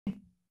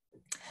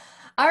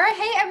All right,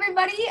 hey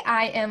everybody,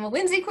 I am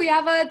Lindsay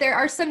Cuyava. There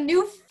are some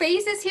new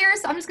faces here,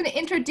 so I'm just going to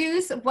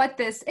introduce what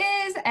this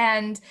is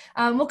and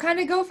we'll kind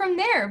of go from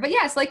there. But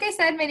yes, like I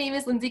said, my name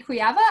is Lindsay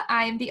Cuyava.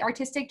 I'm the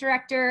artistic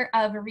director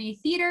of Re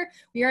Theater.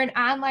 We are an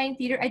online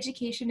theater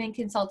education and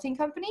consulting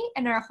company,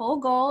 and our whole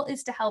goal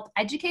is to help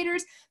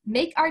educators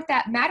make art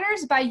that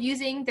matters by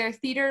using their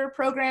theater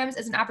programs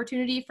as an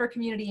opportunity for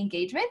community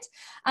engagement.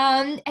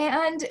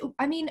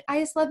 I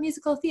just love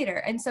musical theater,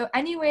 and so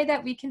any way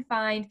that we can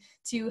find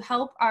to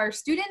help our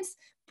students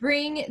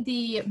bring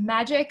the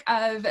magic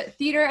of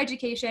theater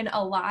education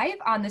alive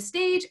on the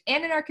stage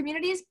and in our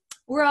communities,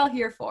 we're all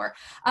here for.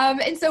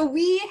 And so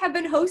we have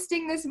been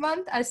hosting this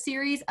month a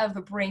series of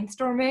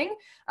brainstorming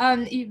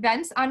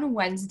events on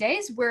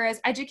Wednesdays, whereas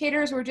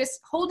educators were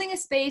just holding a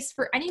space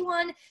for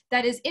anyone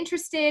that is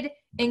interested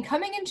in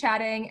coming and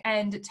chatting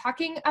and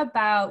talking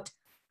about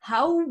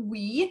how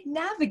we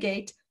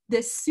navigate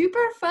this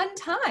super fun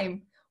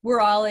time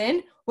we're all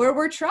in, where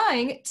we're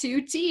trying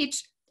to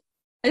teach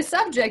a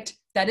subject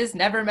that is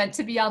never meant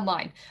to be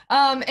online.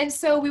 And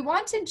so we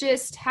want to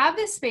just have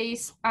this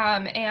space,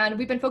 and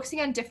we've been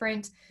focusing on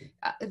different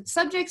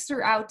subjects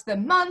throughout the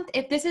month.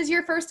 If this is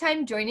your first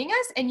time joining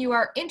us and you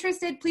are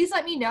interested, please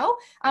let me know.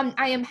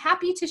 I am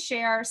happy to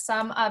share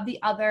I'm happy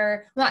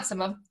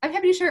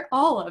to share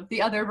all of the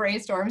other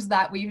brainstorms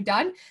that we've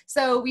done.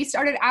 So we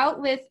started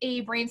out with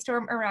a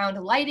brainstorm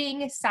around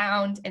lighting,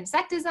 sound, and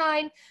set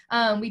design.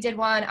 We did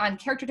one on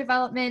character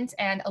development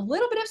and a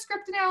little bit of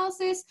script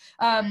analysis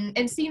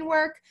and scene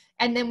work.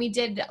 And then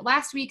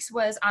last week's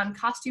was on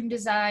costume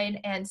design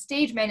and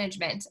stage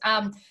management.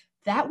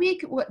 Last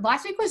week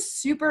was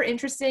super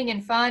interesting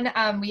and fun.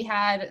 We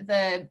had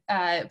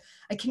I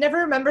can never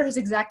remember his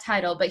exact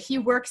title, but he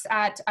works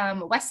at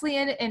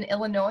Wesleyan in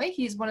Illinois.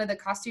 He's one of the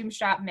costume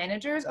shop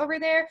managers over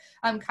there,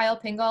 Kyle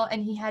Pingle,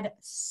 and he had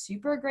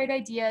super great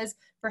ideas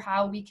for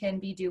how we can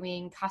be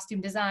doing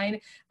costume design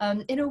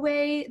in a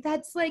way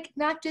that's like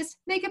not just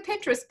make a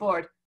Pinterest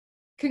board.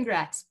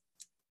 Congrats.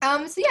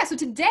 So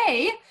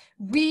today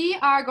we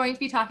are going to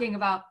be talking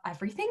about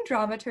everything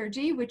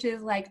dramaturgy, which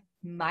is like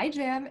my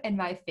jam and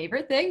my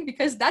favorite thing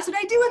because that's what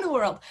I do in the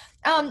world.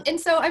 And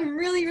so I'm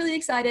really, really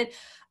excited.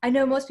 I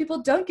know most people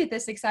don't get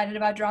this excited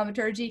about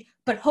dramaturgy,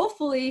 but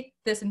hopefully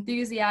this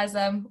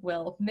enthusiasm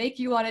will make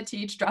you want to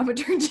teach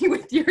dramaturgy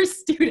with your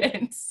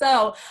students.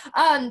 So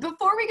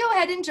before we go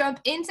ahead and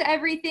jump into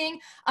everything,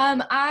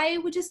 I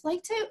would just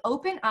like to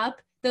open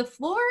up the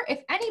floor.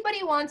 If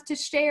anybody wants to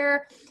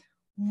share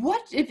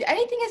if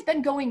anything has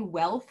been going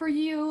well for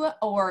you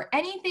or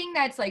anything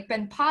that's like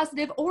been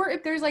positive, or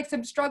if there's like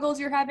some struggles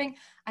you're having.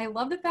 I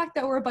love the fact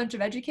that we're a bunch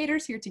of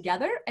educators here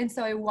together. And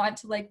so I want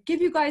to like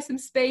give you guys some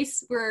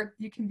space where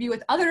you can be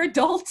with other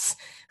adults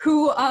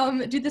who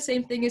do the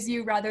same thing as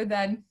you rather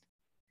than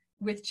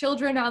with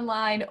children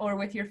online or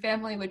with your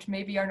family, which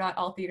maybe are not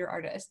all theater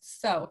artists.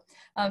 So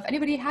if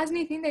anybody has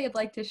anything they'd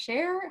like to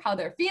share, how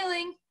they're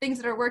feeling, things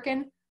that are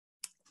working,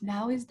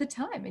 now is the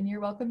time and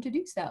you're welcome to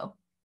do so.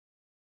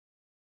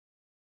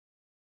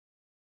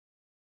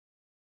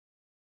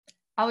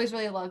 I always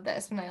really love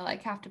this when I like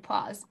have to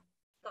pause.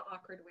 The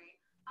awkward way.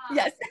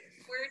 Yes.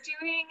 We're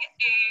doing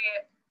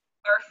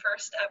our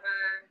first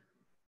ever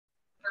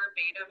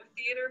verbatim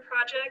theater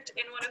project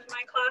in one of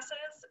my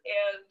classes,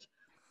 and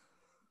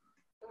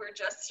we're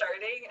just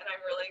starting, and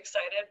I'm really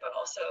excited, but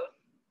also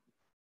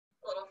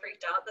a little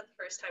freaked out that the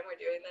first time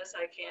we're doing this,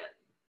 I can't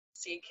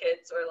see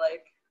kids or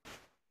like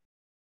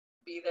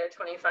be there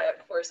 24/7,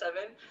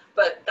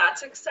 but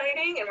that's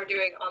exciting, and we're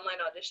doing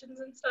online auditions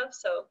and stuff,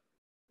 so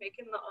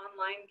making the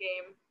online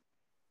game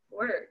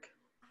work.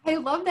 I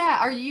love that.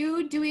 Are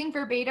you doing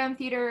verbatim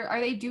theater? Are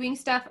they doing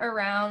stuff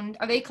around,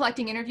 are they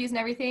collecting interviews and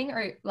everything?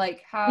 Or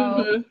like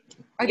how,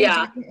 are they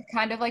doing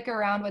kind of like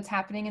around what's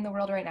happening in the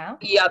world right now?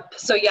 Yep.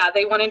 So yeah,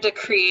 they wanted to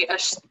create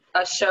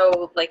a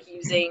show like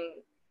using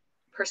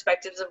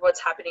perspectives of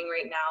what's happening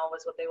right now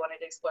was what they wanted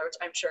to explore, which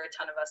I'm sure a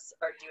ton of us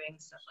are doing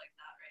stuff like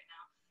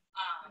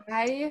that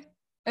right I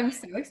now. am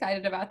so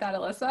excited about that,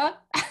 Alyssa.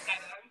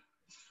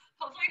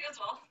 Hopefully it goes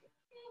well.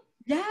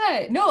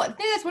 Yeah, no, I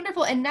think that's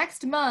wonderful. And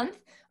next month,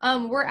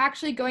 we're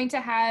actually going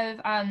to have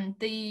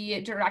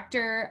the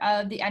director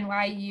of the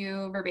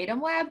NYU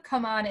Verbatim Lab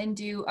come on and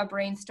do a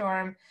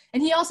brainstorm.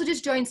 And he also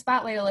just joined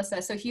Spotlight,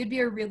 Alyssa, so he would be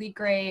a really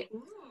great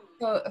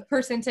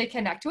person to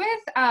connect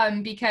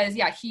with because,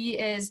 yeah, he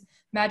is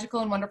magical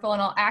and wonderful.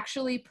 And I'll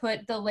actually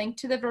put the link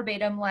to the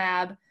Verbatim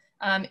Lab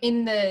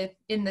in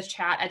the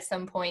chat at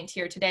some point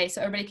here today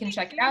so everybody can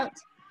check it out.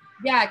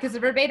 Yeah, because the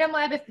Verbatim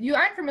Lab, if you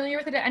aren't familiar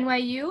with it at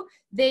NYU,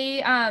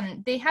 they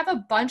have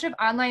a bunch of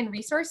online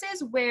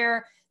resources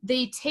where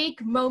they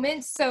take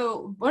moments.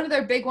 So one of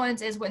their big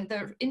ones is when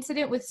the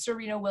incident with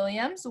Serena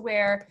Williams,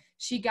 where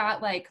she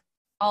got like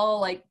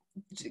all like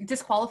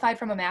disqualified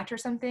from a match or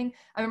something.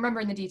 I'm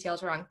remembering the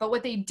details wrong. But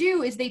what they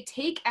do is they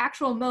take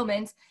actual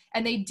moments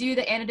and they do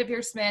the Anna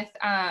Devere Smith,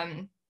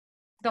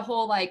 the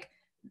whole like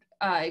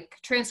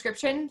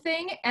transcription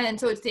thing, and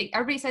so it's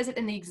everybody says it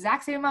in the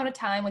exact same amount of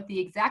time with the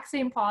exact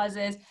same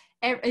pauses,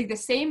 the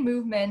same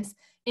movements,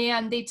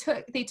 And they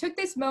took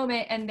this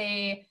moment and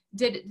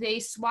they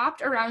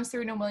swapped around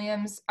Serena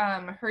Williams,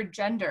 her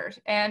gender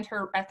and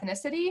her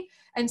ethnicity.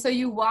 And so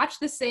you watch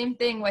the same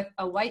thing with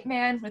a white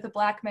man, with a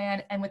black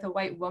man, and with a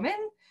white woman.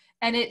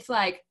 And it's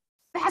like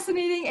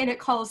fascinating, and it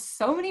calls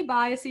so many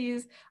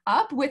biases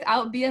up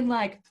without being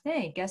like,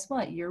 hey, guess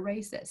what, you're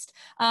racist.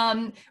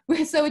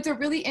 So it's a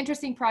really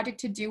interesting project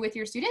to do with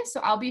your students. So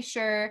I'll be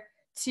sure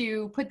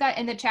to put that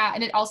in the chat,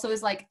 and it also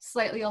is like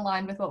slightly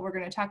aligned with what we're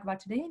going to talk about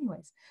today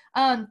anyways.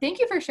 Thank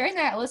you for sharing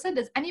that, Alyssa.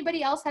 Does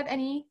anybody else have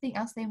anything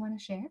else they want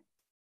to share?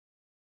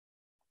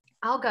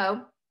 I'll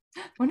go.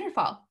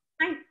 Wonderful.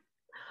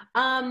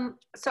 Hi.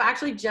 So I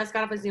actually just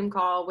got off a Zoom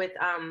call with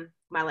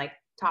my like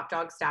top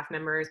dog staff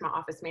members, my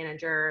office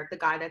manager, the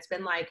guy that's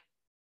been like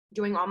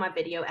doing all my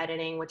video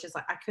editing, which is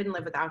like, I couldn't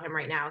live without him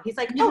right now. He's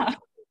like, oh,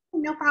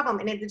 no problem.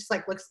 And it just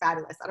like looks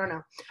fabulous. I don't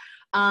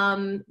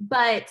know.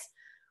 But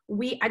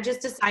I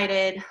just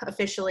decided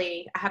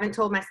officially, I haven't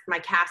told my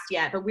cast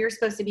yet, but we were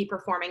supposed to be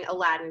performing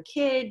Aladdin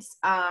Kids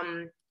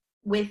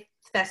with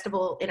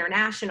Festival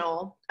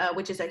International,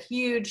 which is a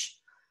huge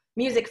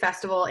music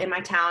festival in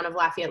my town of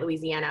Lafayette,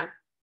 Louisiana.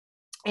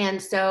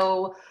 And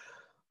so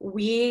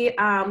we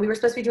were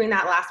supposed to be doing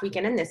that last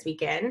weekend and this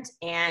weekend,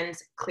 and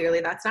clearly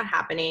that's not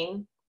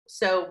happening.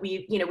 So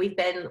we've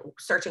been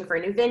searching for a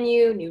new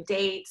venue, new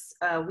dates.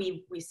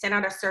 We sent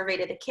out a survey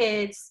to the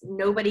kids.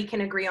 Nobody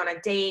can agree on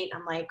a date.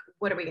 I'm like,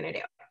 what are we gonna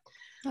do?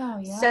 Oh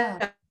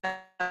yeah.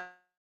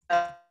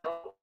 So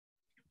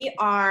we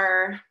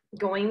are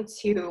going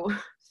to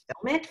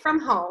film it from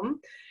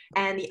home.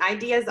 And the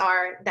ideas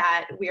are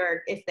that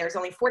if there's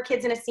only 4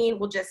 kids in a scene,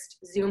 we'll just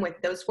Zoom with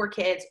those 4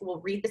 kids. We'll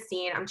read the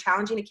scene. I'm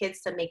challenging the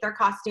kids to make their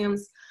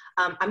costumes.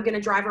 I'm going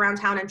to drive around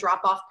town and drop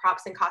off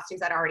props and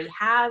costumes that I already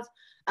have.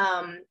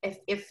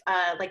 If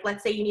like,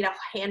 let's say you need to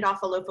hand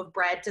off a loaf of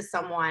bread to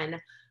someone,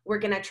 we're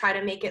going to try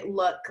to make it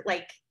look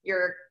like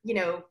you're,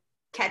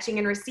 catching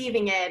and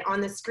receiving it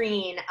on the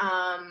screen.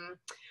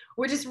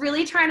 We're just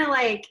really trying to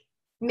like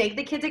make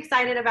the kids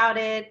excited about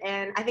it.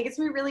 And I think it's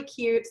going to be really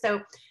cute.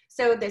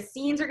 So the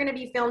scenes are going to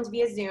be filmed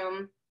via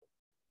Zoom.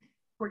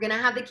 We're going to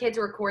have the kids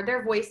record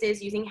their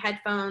voices using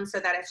headphones so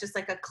that it's just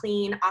like a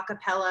clean a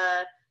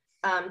cappella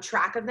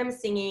track of them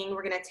singing.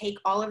 We're going to take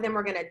all of them.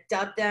 We're going to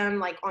dub them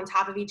like on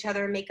top of each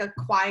other, make a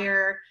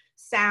choir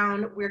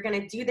sound. We're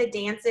going to do the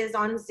dances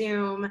on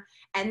Zoom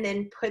and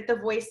then put the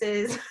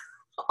voices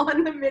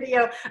on the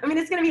video. I mean,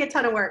 it's going to be a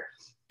ton of work,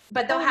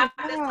 but they'll have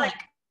this like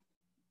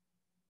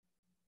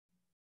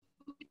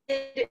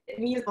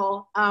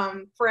musical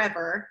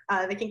forever.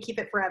 They can keep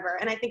it forever.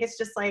 And I think it's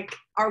just like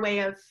our way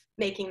of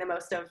making the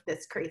most of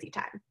this crazy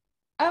time.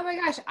 Oh my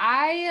gosh,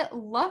 I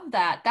love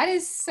that. That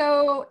is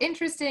so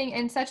interesting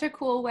and such a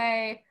cool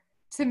way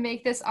to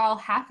make this all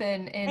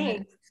happen in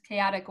this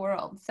chaotic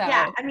world. So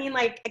yeah, I mean,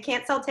 like, I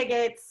can't sell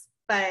tickets,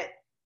 but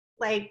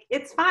like,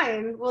 it's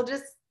fine. We'll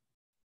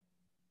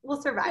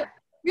survive.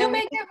 We'll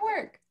make it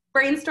work.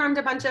 Brainstormed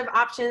a bunch of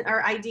options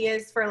or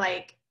ideas for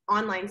like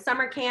online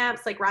summer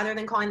camps, like rather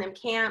than calling them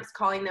camps,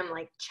 calling them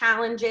like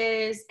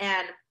challenges,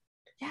 and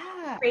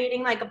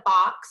creating like a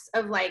box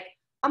of like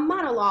a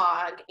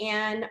monologue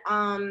and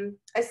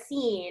a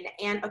scene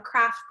and a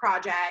craft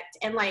project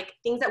and like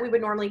things that we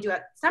would normally do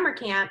at summer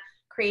camp,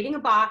 creating a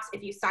box.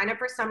 If you sign up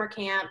for summer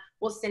camp,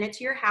 we'll send it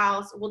to your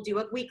house. We'll do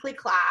a weekly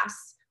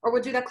class, or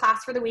we'll do the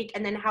class for the week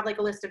and then have like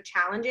a list of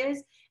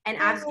challenges. And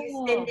as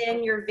you send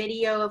in your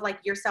video of like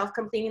yourself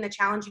completing the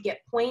challenge, you get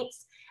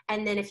points.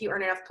 And then if you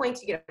earn enough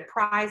points, you get a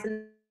prize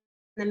in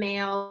the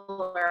mail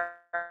or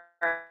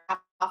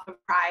off a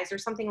prize or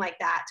something like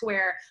that, to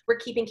where we're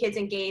keeping kids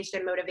engaged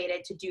and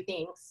motivated to do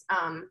things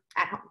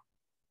at home.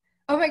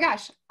 Oh my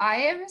gosh, I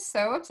am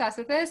so obsessed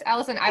with this.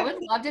 Allison, I would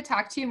love to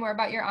talk to you more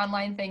about your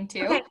online thing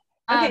too. Okay.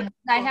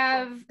 I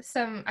have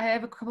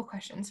a couple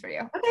questions for you.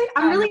 Okay,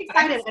 I'm really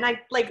excited. And I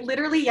like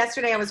literally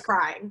yesterday I was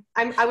crying.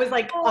 I was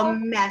like a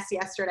mess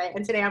yesterday,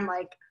 and today I'm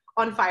like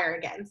on fire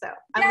again. So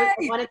I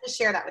wanted to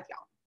share that with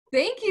y'all.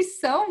 Thank you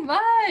so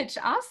much.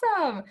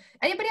 Awesome.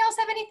 Anybody else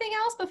have anything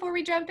else before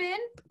we jump in?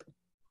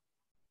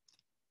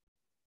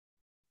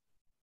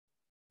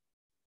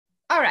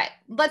 All right,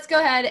 let's go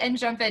ahead and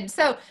jump in.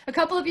 So a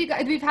couple of you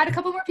guys, we've had a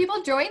couple more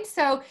people join.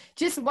 So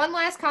just one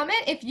last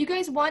comment. If you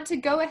guys want to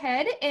go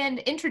ahead and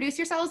introduce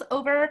yourselves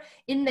over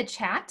in the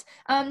chat,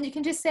 you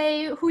can just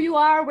say who you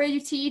are, where you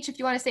teach. If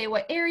you want to say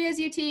what areas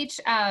you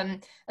teach,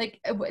 like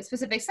what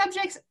specific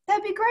subjects,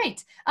 that'd be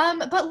great.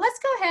 But let's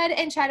go ahead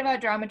and chat about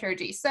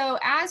dramaturgy. So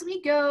as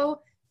we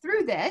go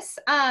through this,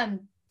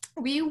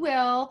 we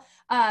will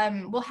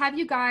we'll have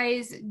you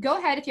guys go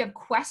ahead if you have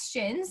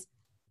questions,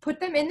 put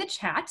them in the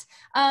chat.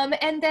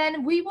 And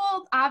then we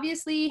will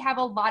obviously have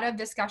a lot of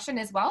discussion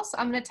as well. So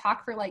I'm going to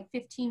talk for like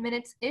 15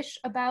 minutes-ish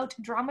about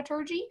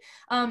dramaturgy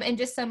and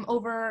just some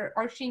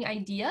overarching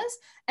ideas.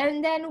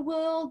 And then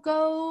we'll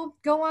go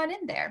on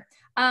in there.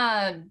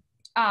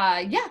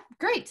 Yeah,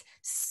 great.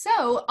 So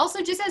So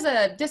also just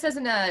as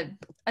an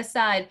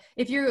aside,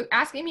 if you're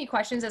asking me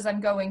questions as I'm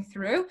going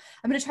through,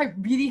 I'm going to try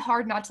really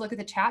hard not to look at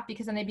the chat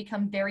because then I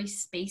become very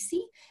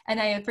spacey and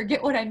I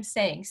forget what I'm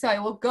saying. So I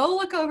will go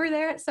look over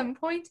there at some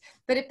point,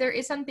 but if there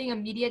is something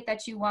immediate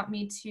that you want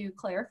me to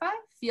clarify,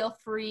 feel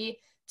free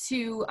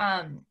to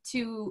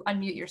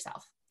unmute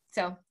yourself.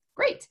 So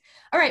great.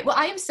 All right. Well,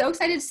 I am so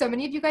excited. So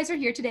many of you guys are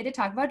here today to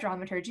talk about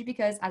dramaturgy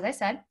because, as I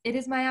said, it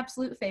is my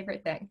absolute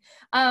favorite thing.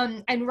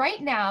 And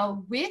right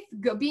now, with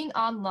being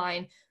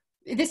online,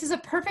 this is a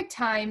perfect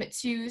time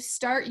to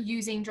start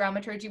using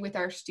dramaturgy with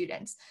our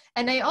students.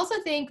 And I also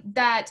think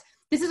that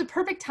this is a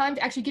perfect time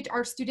to actually get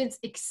our students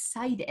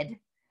excited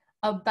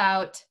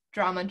about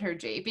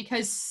dramaturgy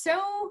because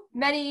so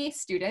many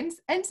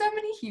students and so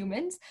many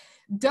humans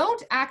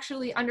don't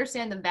actually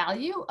understand the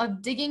value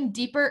of digging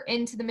deeper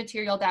into the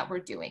material that we're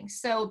doing.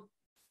 So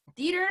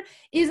theater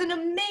is an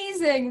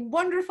amazing,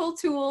 wonderful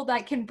tool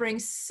that can bring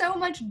so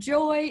much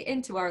joy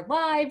into our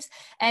lives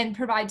and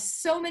provide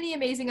so many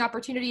amazing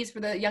opportunities for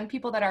the young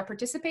people that are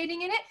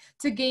participating in it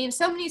to gain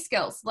so many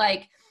skills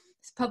like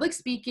public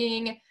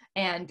speaking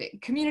and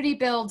community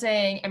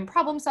building and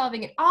problem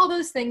solving and all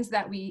those things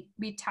that we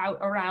tout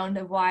around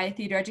of why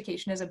theater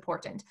education is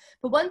important.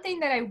 But one thing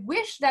that I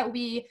wish that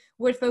we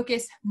would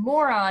focus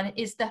more on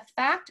is the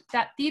fact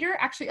that theater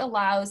actually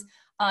allows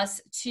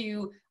us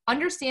to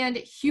understand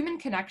human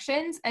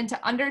connections and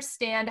to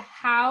understand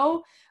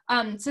how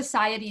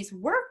societies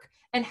work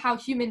and how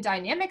human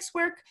dynamics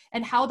work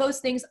and how those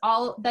things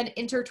all then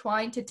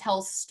intertwine to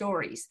tell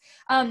stories.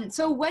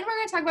 So when we're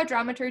going to talk about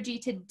dramaturgy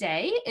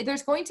today,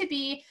 there's going to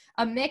be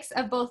a mix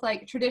of both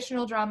like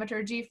traditional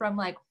dramaturgy from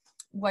like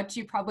what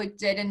you probably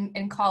did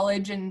in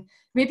college, and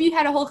maybe you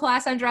had a whole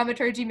class on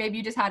dramaturgy, maybe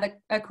you just had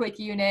a quick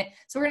unit.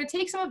 So we're going to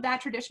take some of that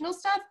traditional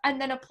stuff and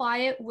then apply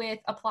it with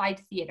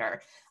applied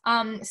theater.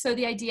 So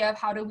the idea of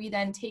how do we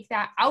then take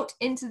that out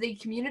into the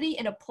community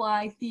and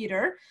apply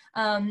theater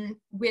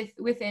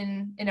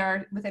within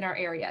our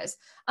areas.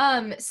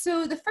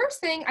 So the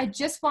first thing I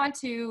just want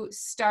to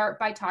start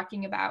by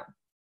talking about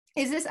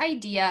is this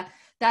idea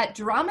that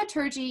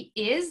dramaturgy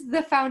is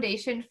the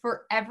foundation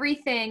for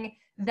everything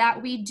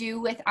that we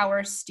do with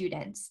our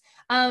students.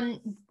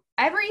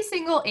 Every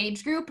single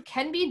age group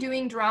can be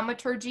doing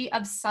dramaturgy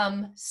of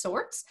some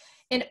sorts,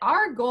 and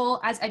our goal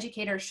as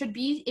educators should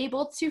be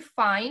able to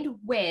find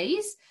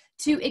ways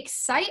to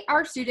excite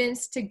our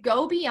students to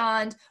go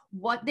beyond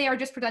what they are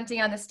just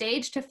presenting on the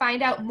stage to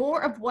find out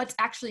more of what's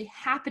actually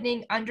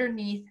happening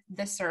underneath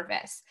the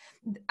surface.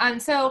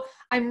 And so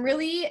I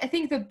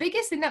think the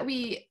biggest thing that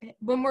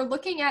when we're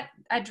looking at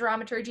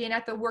dramaturgy and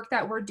at the work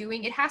that we're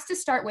doing, it has to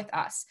start with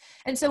us.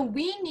 And so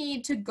we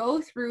need to go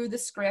through the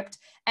script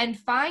and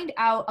find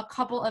out a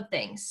couple of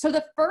things. So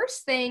the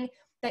first thing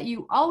that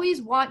you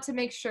always want to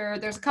make sure,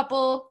 there's a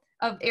couple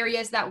of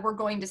areas that we're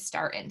going to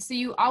start in. So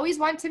you always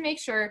want to make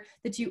sure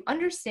that you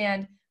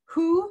understand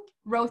who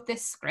wrote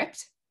this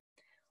script,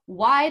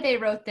 why they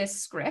wrote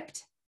this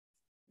script,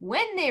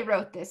 when they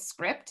wrote this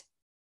script,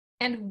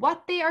 and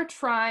what they are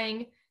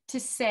trying to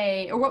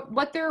say, or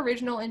what their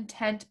original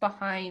intent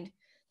behind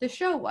the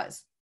show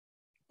was.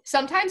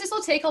 Sometimes this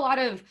will take a lot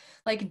of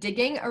like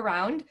digging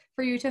around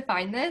for you to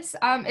find this,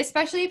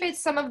 especially if it's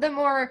some of the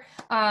more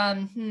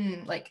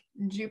like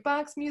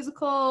jukebox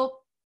musical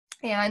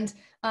and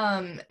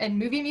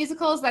movie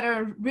musicals that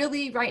are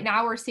really right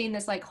now we're seeing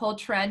this like whole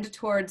trend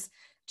towards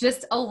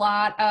just a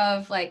lot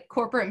of like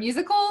corporate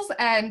musicals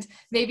and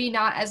maybe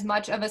not as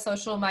much of a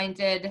social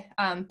minded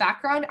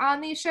background on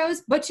these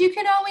shows, but you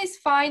can always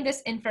find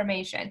this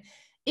information.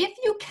 If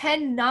you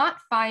cannot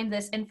find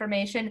this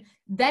information,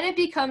 then it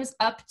becomes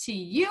up to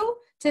you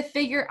to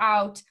figure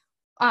out.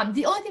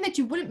 The only thing that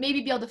you wouldn't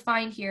maybe be able to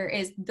find here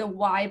is the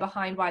why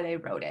behind why they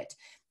wrote it.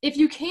 If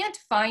you can't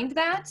find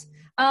that,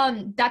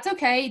 that's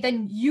okay.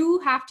 Then you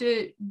have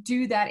to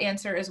do that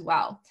answer as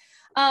well.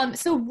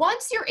 So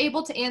once you're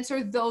able to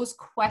answer those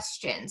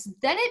questions,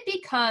 then it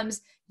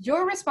becomes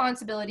your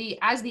responsibility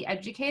as the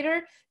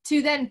educator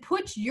to then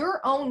put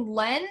your own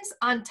lens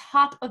on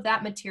top of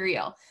that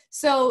material.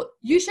 So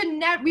we should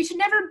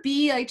never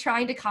be like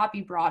trying to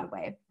copy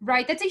Broadway,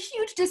 right? That's a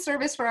huge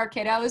disservice for our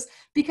kiddos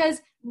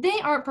because they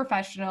aren't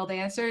professional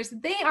dancers.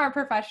 They aren't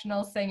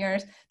professional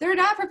singers. They're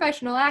not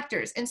professional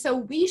actors. And so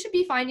we should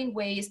be finding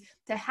ways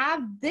to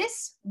have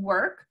this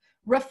work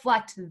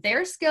reflect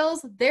their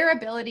skills, their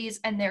abilities,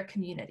 and their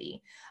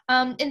community.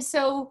 And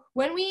so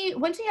once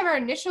we have our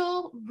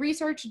initial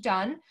research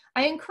done,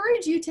 I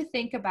encourage you to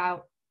think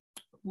about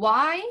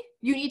why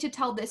you need to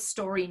tell this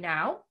story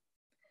now,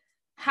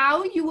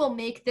 how you will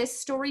make this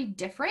story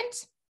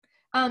different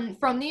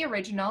from the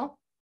original,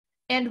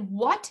 and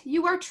what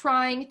you are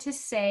trying to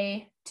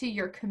say to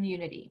your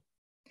community.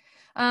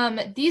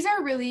 These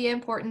are really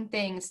important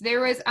things.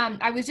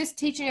 I was just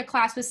teaching a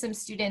class with some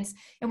students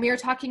and we were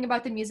talking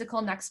about the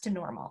musical Next to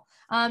Normal.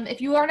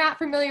 If you are not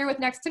familiar with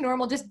Next to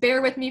Normal, just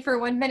bear with me for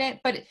 1 minute,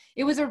 but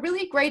it was a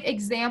really great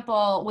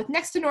example. With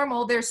Next to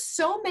Normal, there's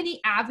so many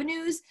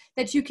avenues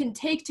that you can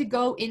take to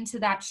go into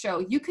that show.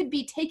 You could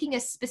be taking a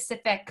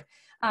specific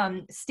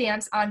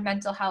stance on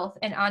mental health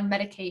and on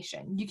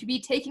medication. You could be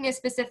taking a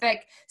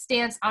specific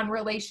stance on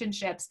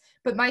relationships.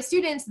 But my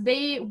students,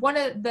 one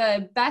of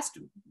the best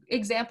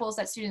examples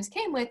that students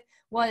came with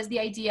was the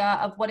idea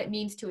of what it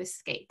means to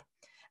escape,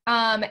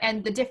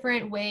 and the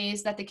different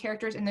ways that the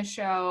characters in the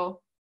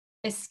show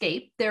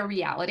escape their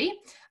reality.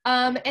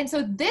 And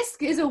so this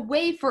is a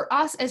way for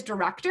us as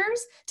directors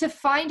to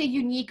find a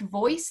unique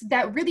voice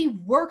that really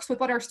works with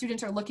what our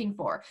students are looking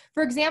for.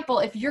 For example,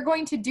 if you're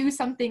going to do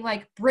something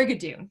like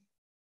Brigadoon,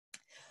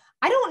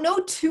 I don't know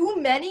too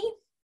many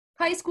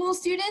high school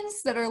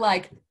students that are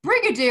like,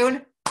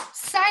 Brigadoon,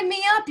 sign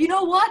me up. You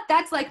know what?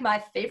 That's like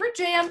my favorite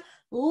jam.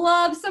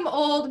 Love some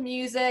old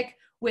music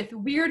with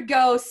weird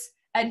ghosts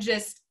and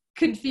just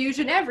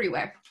confusion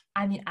everywhere.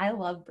 I mean, I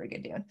love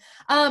Brigadoon.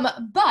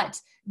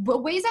 But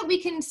ways that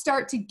we can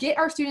start to get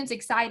our students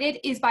excited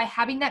is by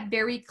having that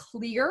very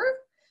clear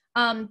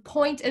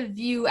point of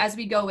view as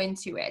we go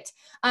into it.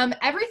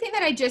 Everything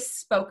that I just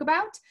spoke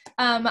about,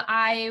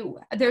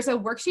 there's a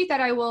worksheet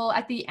that I will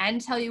at the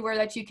end tell you where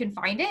that you can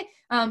find it,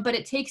 but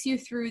it takes you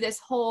through this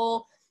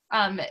whole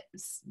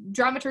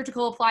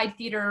dramaturgical applied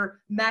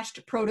theater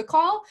meshed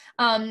protocol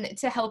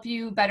to help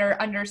you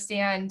better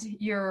understand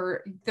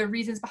the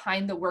reasons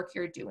behind the work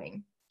you're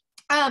doing.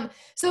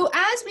 So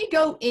as we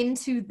go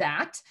into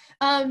that,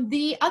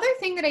 the other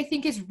thing that I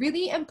think is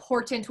really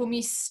important when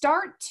we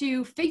start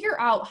to figure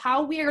out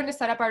how we are going to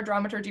set up our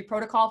dramaturgy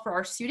protocol for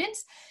our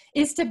students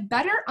is to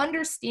better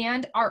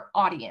understand our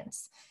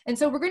audience. And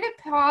so we're going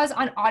to pause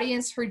on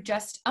audience for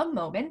just a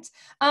moment.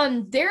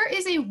 There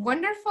is a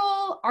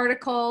wonderful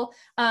article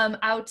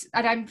out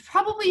that I'm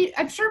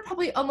sure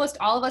probably almost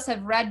all of us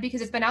have read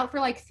because it's been out for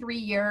like 3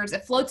 years.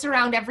 It floats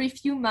around every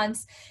few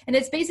months. And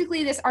it's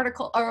basically this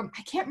article, or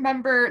I can't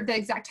remember the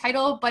exact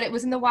title, but it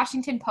was in the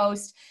Washington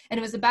Post. And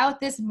it was about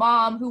this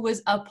mom who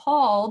was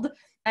appalled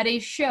at a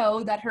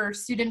show that her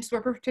students were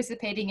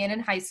participating in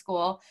high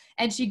school.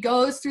 And she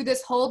goes through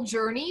this whole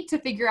journey to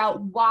figure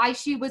out why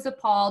she was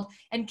appalled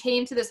and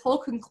came to this whole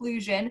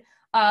conclusion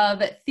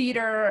of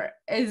theater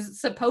is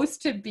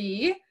supposed to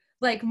be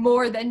like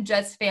more than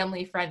just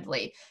family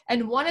friendly.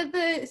 And one of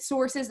the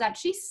sources that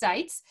she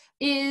cites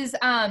is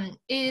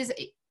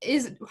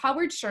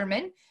Howard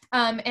Sherman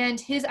and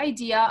his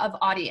idea of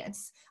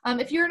audience.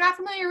 If you're not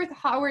familiar with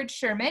Howard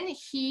Sherman,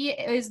 he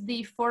is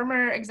the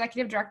former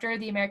executive director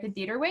of the American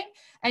Theater Wing,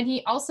 and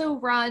he also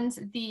runs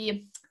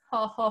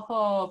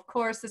of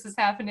course this is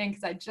happening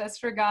because I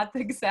just forgot the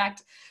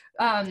exact,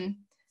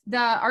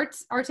 the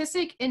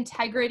artistic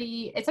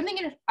integrity, it's something,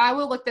 I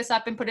will look this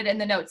up and put it in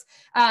the notes,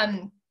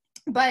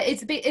 but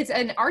it's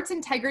an arts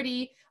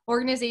integrity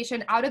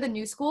organization out of the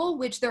New School,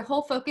 which their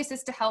whole focus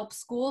is to help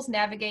schools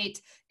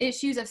navigate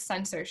issues of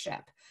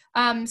censorship.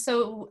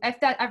 So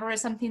if that ever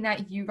is something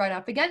that you run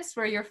up against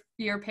where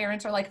your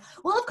parents are like,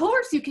 well, of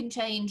course you can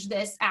change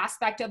this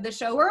aspect of the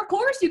show, or of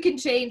course you can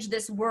change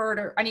this word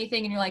or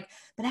anything. And you're like,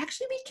 but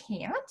actually we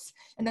can't.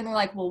 And then they're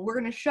like, well, we're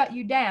going to shut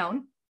you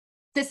down.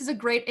 This is a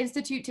great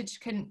institute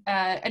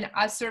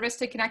a service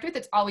to connect with.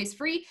 It's always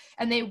free,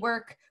 and they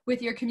work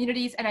with your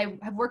communities. And I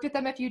have worked with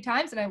them a few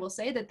times, and I will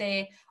say that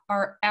they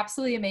are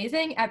absolutely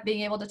amazing at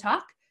being able to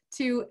talk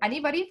to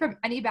anybody from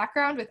any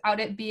background without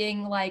it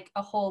being like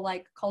a whole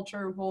like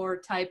culture war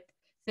type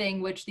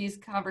thing, which these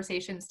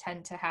conversations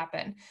tend to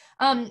happen.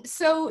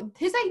 So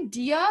his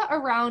idea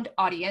around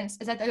audience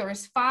is that there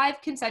is 5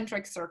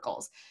 concentric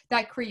circles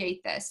that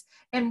create this.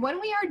 And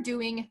when we are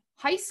doing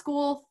high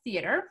school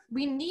theater,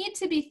 we need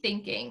to be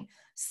thinking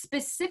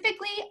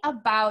specifically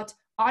about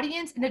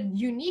audience in a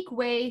unique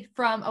way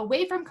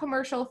away from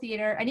commercial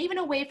theater and even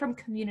away from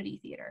community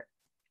theater.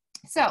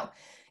 So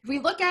if we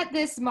look at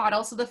this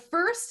model, so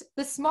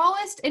the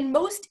smallest and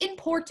most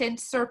important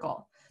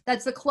circle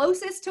that's the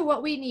closest to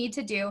what we need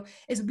to do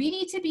is we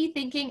need to be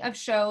thinking of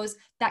shows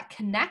that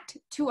connect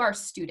to our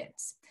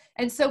students.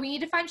 And so we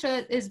need to find a show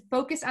that is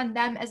focused on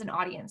them as an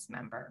audience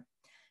member.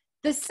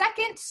 The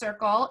second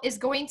circle is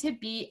going to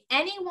be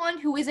anyone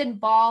who is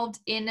involved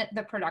in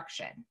the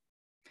production.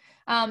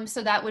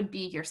 So that would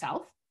be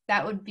yourself.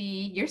 That would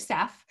be your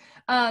staff.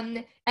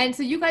 And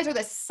so you guys are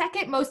the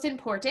second most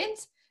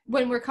important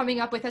when we're coming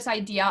up with this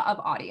idea of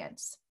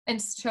audience and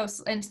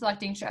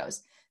selecting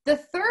shows. The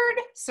third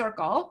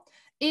circle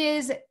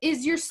is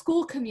your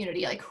school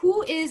community, like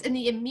who is in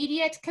the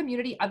immediate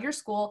community of your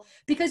school,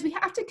 because we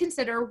have to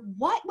consider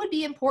what would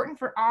be important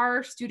for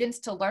our students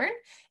to learn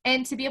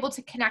and to be able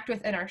to connect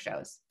with in our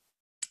shows.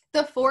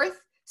 The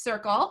fourth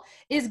circle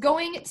is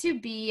going to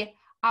be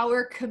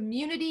our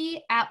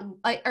community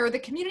or the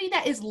community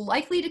that is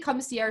likely to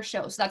come see our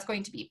show. So that's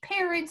going to be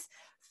parents,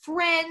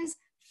 friends,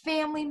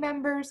 family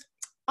members,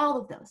 all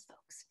of those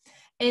folks.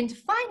 And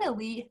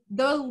finally,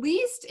 the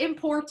least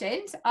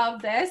important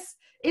of this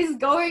is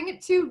going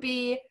to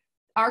be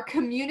our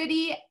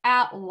community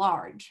at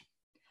large.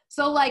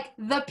 So like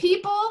the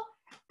people,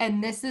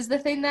 and this is the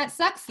thing that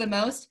sucks the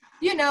most,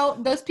 you know,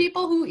 those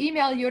people who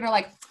email you and are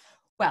like,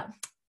 well,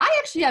 I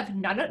actually have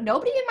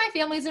nobody in my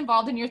family is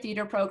involved in your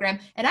theater program,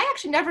 and I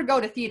actually never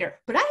go to theater,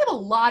 but I have a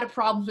lot of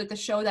problems with the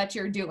show that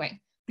you're doing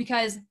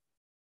because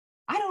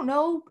I don't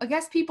know, I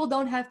guess people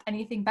don't have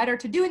anything better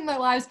to do in their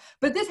lives,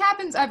 but this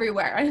happens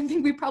everywhere. I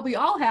think we probably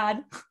all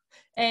had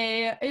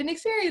an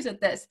experience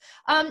with this.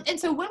 And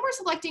so when we're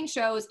selecting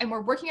shows and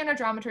we're working on our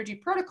dramaturgy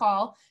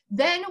protocol,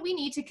 then we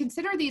need to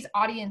consider these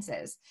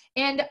audiences.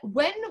 And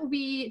when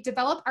we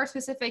develop our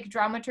specific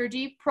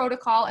dramaturgy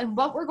protocol and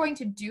what we're going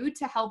to do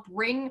to help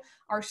bring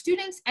our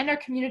students and our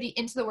community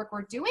into the work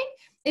we're doing,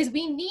 is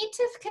we need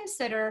to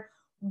consider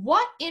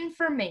what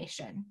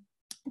information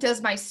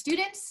does my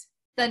students,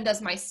 then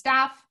does my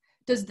staff,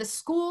 does the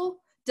school,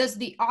 does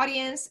the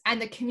audience,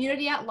 and the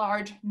community at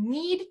large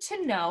need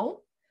to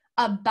know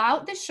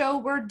about the show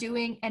we're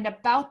doing and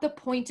about the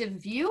point of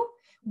view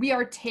we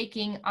are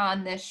taking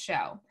on this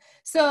show.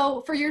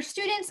 So for your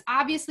students,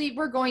 obviously,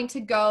 we're going to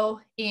go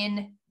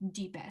in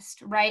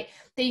deepest, right?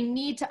 They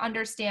need to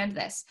understand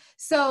this.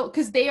 So,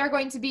 because they are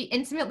going to be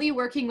intimately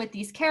working with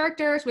these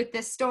characters, with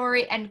this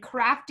story, and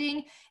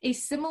crafting a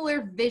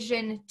similar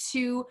vision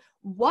to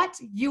what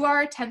you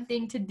are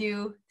attempting to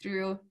do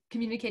through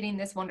communicating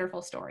this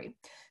wonderful story.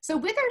 So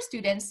with our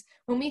students,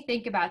 when we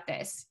think about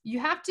this,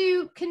 you have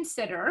to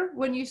consider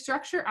when you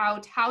structure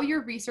out how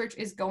your research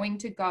is going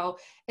to go,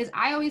 is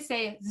I always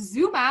say,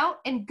 zoom out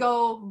and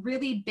go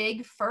really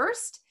big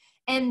first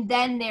and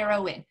then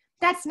narrow in.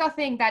 That's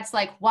nothing that's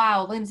like,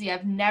 wow, Lindsay,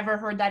 I've never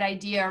heard that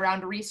idea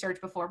around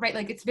research before, right?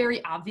 Like it's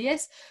very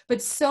obvious,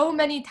 but so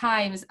many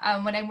times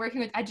when I'm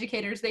working with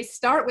educators, they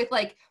start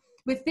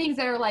with things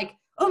that are like,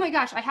 oh my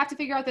gosh, I have to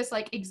figure out this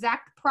like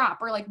exact prop,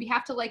 or like we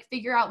have to like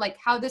figure out like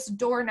how this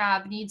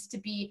doorknob needs to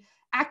be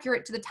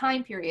accurate to the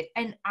time period.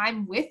 And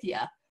I'm with you,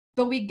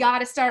 but we got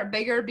to start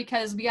bigger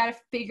because we got to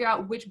figure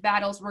out which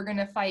battles we're going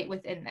to fight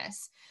within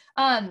this.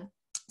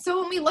 So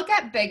when we look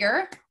at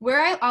bigger,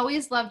 where I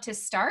always love to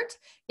start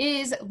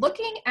is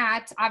looking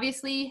at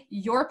obviously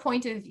your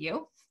point of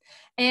view,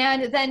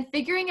 and then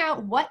figuring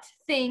out what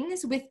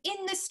things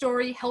within the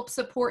story help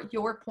support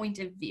your point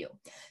of view.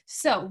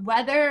 So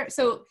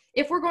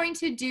if we're going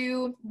to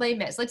do Les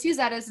Mis, let's use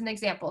that as an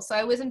example. So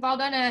I was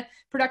involved on a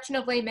production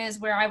of Les Mis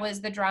where I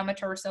was the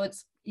dramaturg, so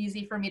it's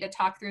easy for me to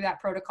talk through that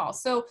protocol.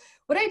 So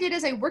what I did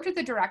is I worked with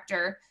the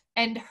director,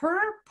 and her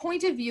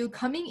point of view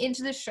coming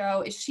into the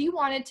show is she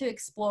wanted to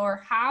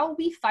explore how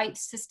we fight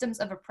systems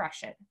of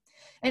oppression,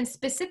 and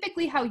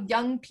specifically how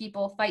young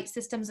people fight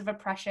systems of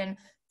oppression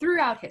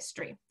throughout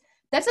history.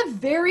 That's a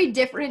very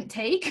different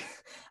take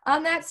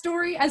on that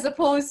story as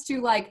opposed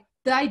to like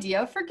the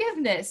idea of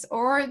forgiveness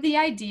or the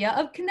idea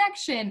of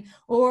connection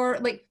or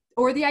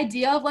the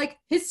idea of like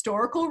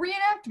historical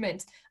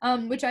reenactment,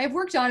 which I have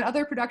worked on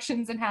other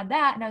productions and had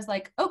that. And I was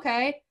like,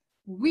 okay,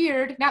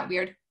 not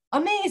weird,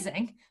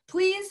 amazing.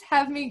 Please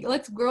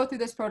let's go through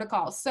this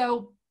protocol.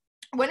 So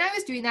when I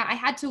was doing that, I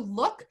had to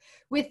look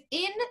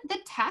within the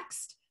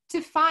text to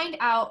find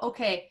out,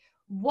 okay,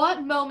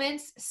 what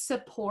moments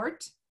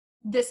support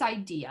this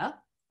idea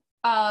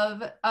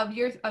of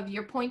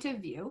your point of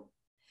view,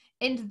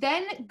 and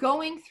then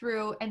going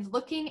through and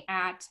looking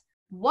at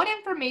what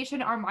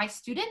information are my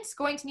students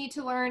going to need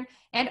to learn,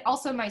 and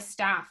also my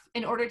staff,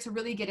 in order to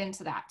really get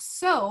into that.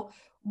 So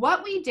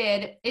what we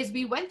did is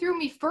we went through and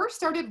we first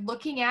started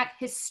looking at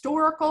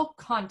historical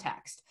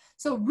context.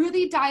 So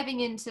really diving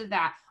into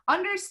that.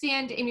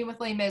 With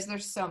Les Mis,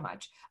 there's so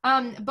much.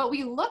 But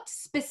we looked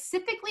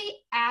specifically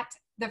at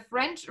the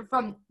French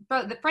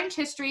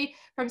history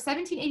from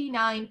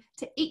 1789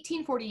 to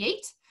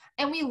 1848,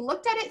 and we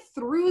looked at it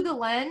through the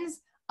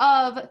lens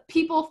of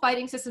people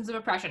fighting systems of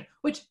oppression,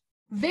 which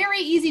very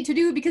easy to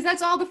do because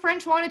that's all the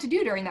French wanted to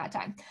do during that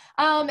time.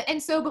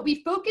 But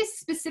we focused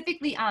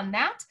specifically on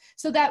that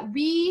so that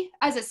we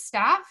as a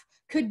staff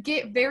could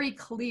get very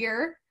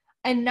clear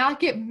and not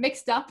get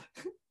mixed up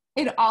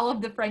in all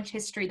of the French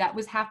history that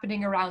was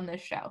happening around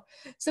this show.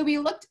 So we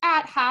looked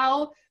at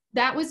how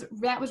that was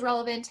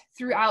relevant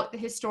throughout the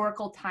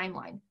historical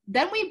timeline.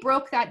 Then we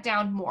broke that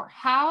down more.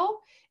 How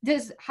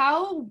did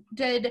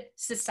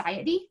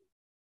society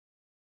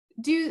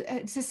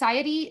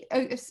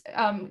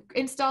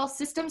install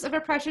systems of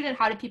oppression, and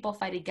how did people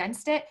fight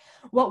against it?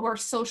 What were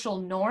social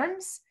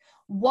norms?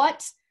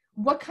 What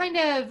kind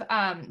of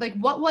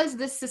what was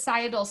the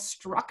societal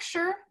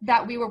structure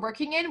that we were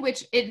working in,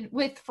 which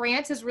with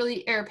France is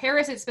really, or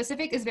Paris in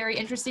specific, is very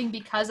interesting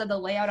because of the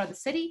layout of the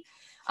city.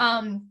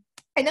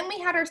 And then we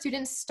had our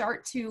students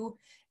start to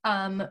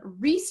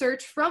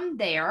research from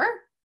there.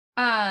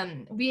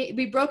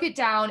 We broke it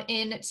down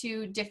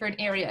into different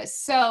areas.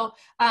 So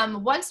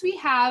once we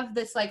have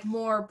this like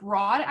more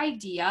broad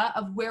idea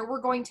of where we're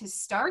going to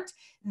start,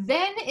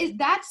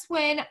 that's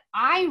when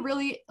I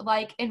really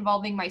like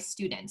involving my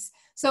students.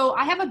 So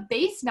I have a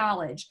base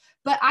knowledge,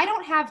 but I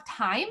don't have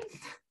time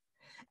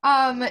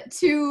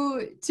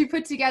to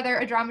put together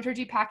a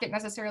dramaturgy packet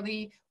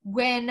necessarily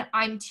when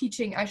I'm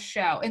teaching a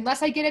show,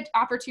 unless I get an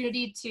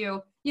opportunity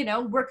to,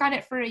 work on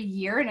it for a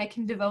year and I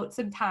can devote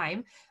some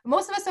time.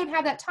 Most of us don't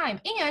have that time.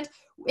 And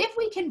if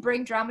we can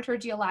bring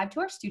dramaturgy alive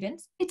to our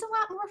students, it's a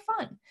lot more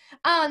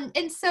fun.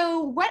 And so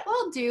what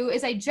we'll do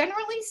is I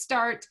generally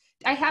start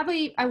I have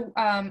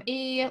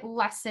a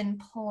lesson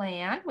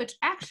plan, which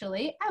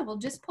actually I will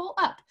just pull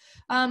up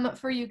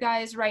for you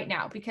guys right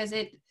now, because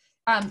it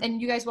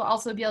and you guys will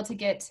also be able to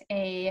get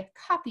a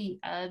copy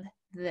of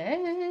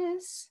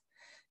this.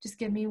 Just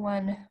give me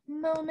one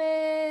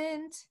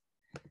moment.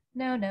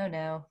 No. Oh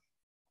my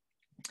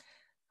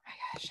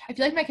gosh, I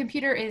feel like my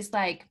computer is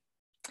like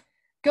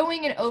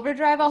going in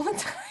overdrive all the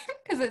time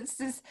because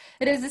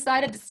it has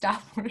decided to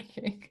stop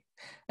working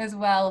as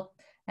well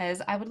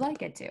as I would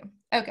like it to.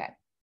 Okay.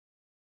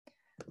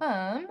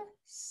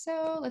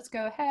 So let's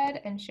go ahead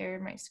and share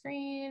my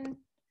screen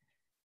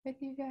with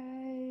you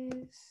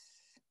guys.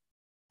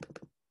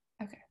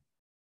 Okay.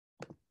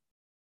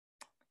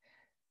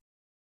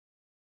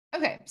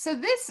 Okay, so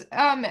this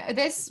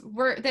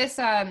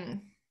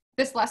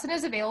lesson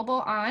is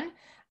available on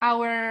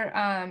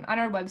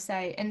our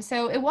website, and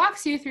so it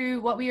walks you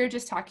through what we were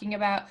just talking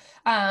about,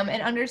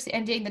 and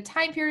understanding the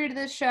time period of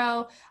the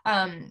show,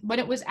 when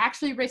it was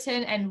actually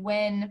written, and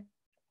when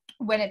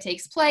it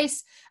takes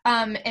place,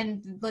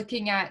 and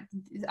looking at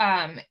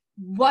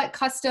what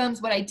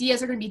customs, what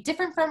ideas are going to be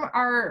different from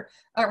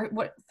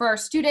what for our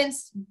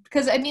students,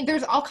 because I mean,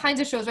 there's all kinds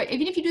of shows, right?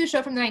 Even if you do a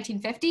show from the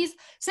 1950s,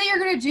 say you're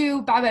going to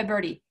do Bye Bye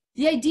Birdie,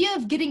 the idea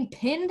of getting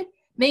pinned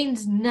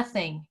means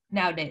nothing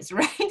nowadays,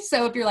 right?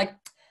 So if you're like,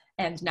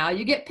 and now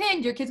you get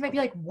pinned, your kids might be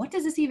like, what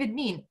does this even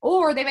mean?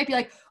 Or they might be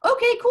like,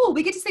 okay, cool,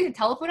 we get to sing the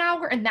telephone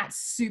hour, and that's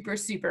super,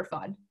 super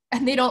fun.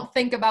 And they don't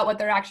think about what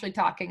they're actually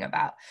talking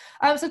about.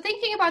 So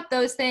thinking about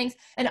those things,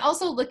 and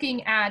also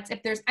looking at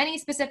if there's any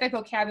specific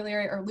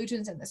vocabulary or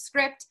allusions in the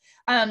script,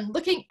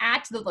 looking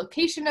at the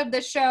location of the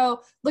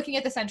show, looking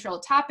at the central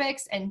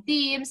topics and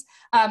themes.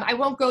 I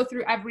won't go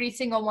through every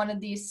single one of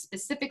these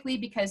specifically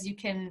because you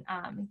can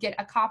get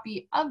a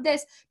copy of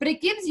this, but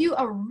it gives you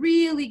a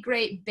really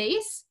great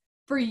base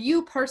for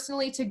you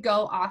personally to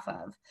go off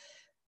of.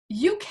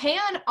 You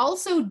can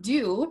also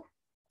do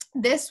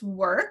this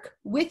work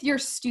with your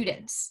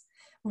students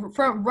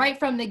right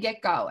from the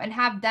get-go and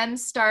have them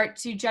start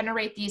to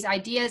generate these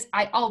ideas.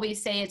 I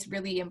always say it's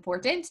really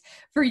important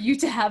for you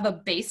to have a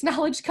base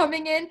knowledge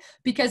coming in,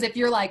 because if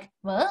you're like,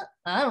 well,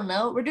 I don't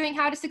know, we're doing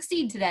How to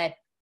Succeed today,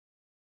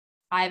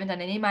 I haven't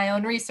done any of my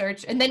own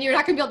research, and then you're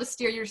not gonna be able to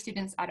steer your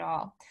students at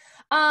all.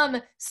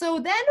 So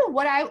then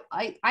what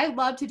I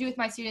love to do with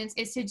my students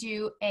is to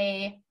do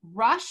a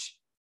rush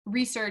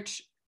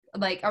research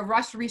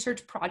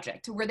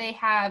project where they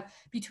have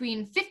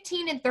between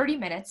 15 and 30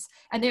 minutes,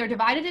 and they are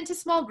divided into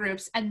small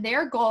groups, and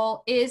their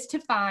goal is to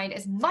find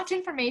as much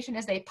information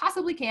as they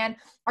possibly can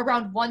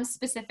around one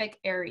specific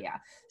area.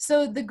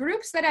 So the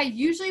groups that I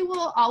usually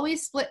will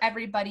always split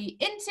everybody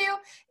into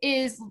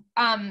is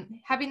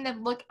having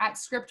them look at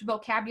script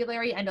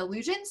vocabulary and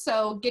allusions.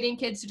 So getting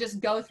kids to just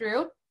go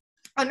through,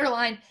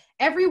 underline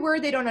every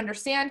word they don't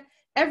understand,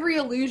 every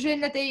allusion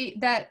that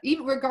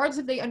even regardless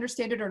if they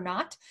understand it or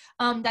not,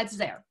 that's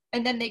there.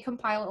 And then they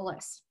compile a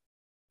list.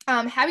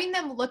 Having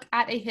them look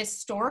at a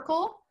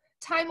historical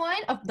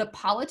timeline of the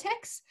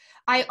politics.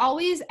 I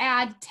always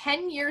add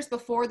 10 years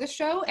before the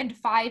show and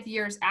 5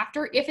 years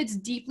after if it's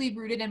deeply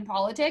rooted in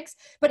politics.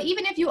 But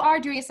even if you are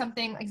doing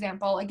something,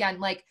 example, again,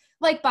 like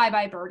Bye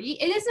Bye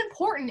Birdie, it is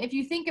important if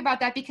you think about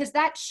that, because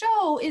that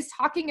show is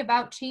talking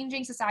about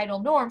changing societal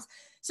norms.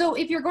 So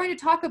if you're going to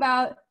talk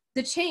about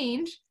the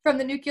change from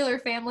the nuclear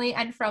family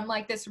and from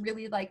like this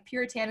really like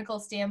puritanical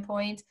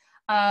standpoint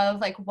of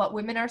like what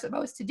women are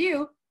supposed to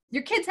do,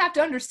 your kids have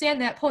to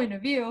understand that point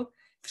of view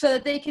so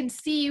that they can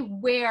see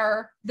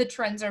where the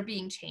trends are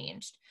being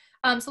changed.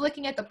 So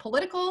looking at the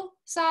political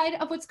side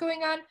of what's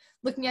going on,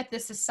 looking at the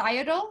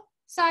societal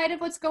side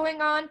of what's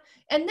going on,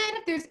 and then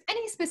if there's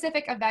any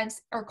specific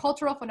events or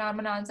cultural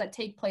phenomenons that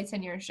take place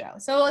in your show.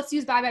 So let's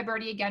use Bye Bye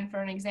Birdie again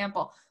for an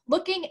example.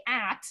 Looking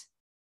at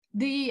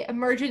the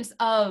emergence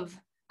of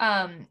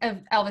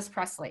Elvis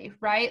Presley,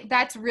 right?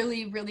 That's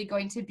really, really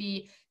going to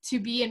be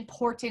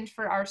important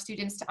for our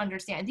students to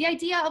understand. The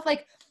idea of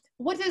like,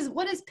 what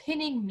does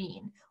pinning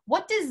mean?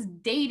 What does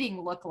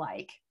dating look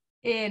like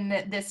in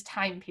this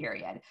time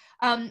period?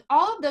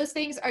 All of those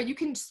things you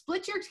can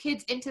split your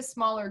kids into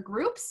smaller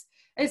groups,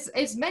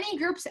 as many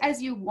groups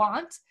as you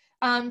want,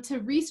 to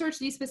research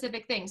these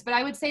specific things. But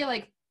I would say,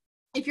 like,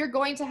 if you're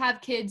going to have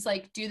kids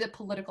like do the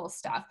political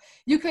stuff,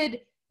 you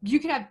could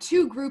have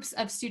two groups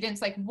of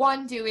students, like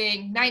one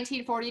doing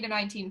 1940 to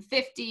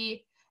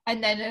 1950,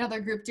 and then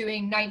another group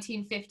doing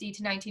 1950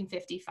 to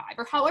 1955,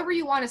 or however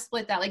you want to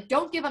split that. Like,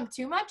 don't give them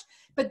too much,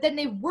 but then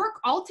they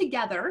work all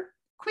together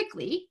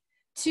quickly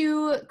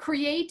to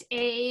create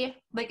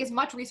as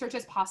much research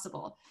as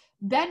possible.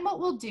 Then what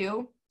we'll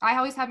do, I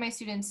always have my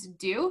students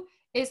do,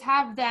 is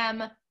have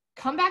them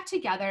come back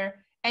together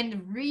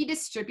and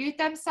redistribute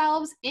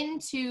themselves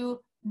into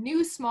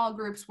new small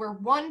groups where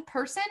one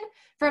person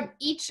from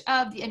each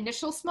of the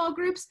initial small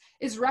groups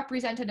is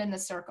represented in the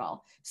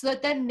circle, so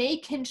that then they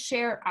can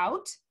share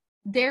out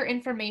their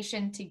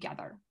information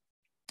together.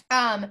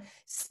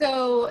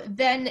 So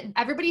then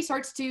everybody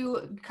starts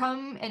to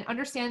come and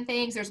understand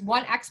things. There's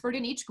one expert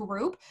in each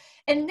group.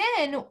 And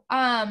then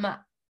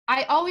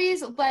I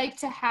always like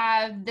to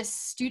have the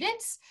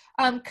students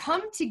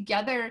come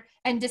together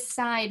and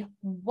decide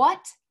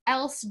what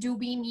else do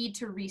we need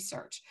to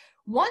research.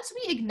 Once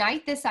we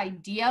ignite this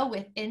idea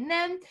within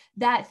them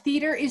that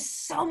theater is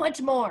so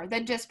much more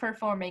than just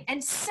performing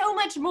and so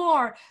much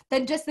more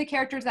than just the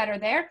characters that are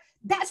there,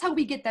 that's how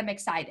we get them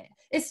excited.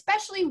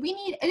 Especially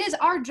it is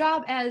our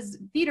job as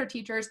theater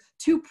teachers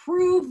to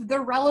prove the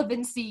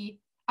relevancy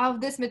of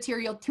this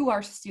material to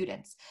our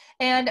students.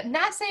 And I'm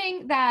not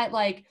saying that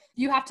like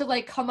you have to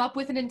like come up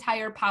with an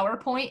entire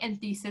PowerPoint and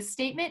thesis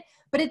statement,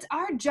 but it's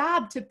our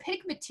job to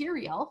pick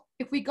material,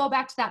 if we go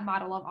back to that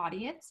model of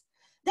audience,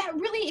 that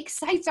really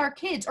excites our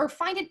kids, or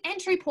find an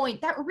entry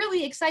point that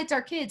really excites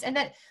our kids, and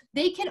that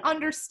they can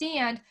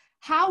understand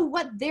how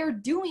what they're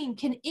doing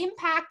can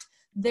impact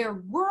their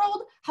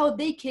world, how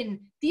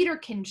theater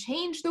can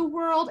change the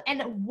world,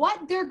 and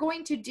what they're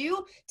going to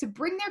do to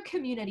bring their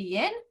community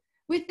in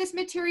with this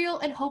material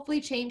and hopefully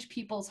change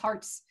people's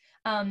hearts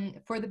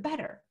for the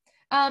better.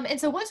 And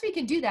so once we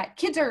can do that,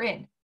 kids are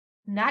in.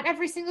 Not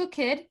every single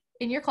kid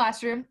in your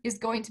classroom is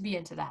going to be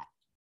into that.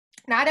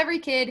 Not every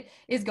kid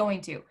is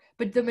going to,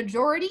 but the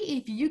majority,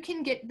 if you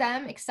can get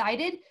them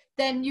excited,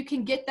 then you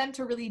can get them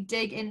to really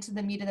dig into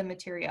the meat of the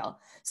material.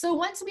 So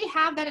once we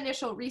have that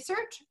initial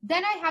research,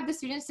 then I have the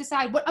students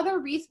decide what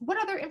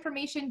other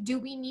information do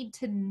we need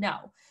to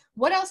know?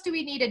 What else do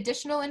we need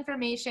additional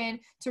information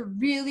to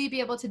really be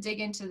able to dig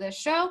into this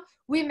show?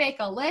 We make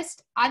a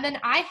list, and then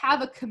I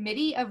have a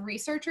committee of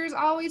researchers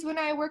always when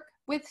I work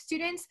with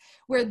students,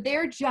 where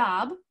their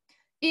job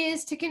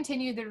is to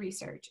continue the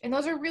research. And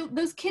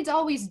those kids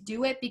always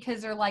do it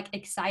because they're like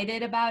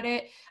excited about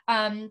it.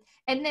 And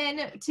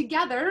then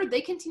together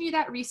they continue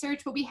that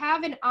research, but we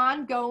have an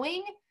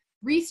ongoing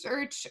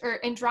research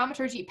and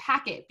dramaturgy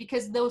packet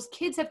because those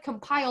kids have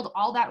compiled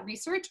all that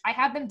research. I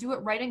have them do it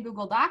right in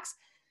Google Docs.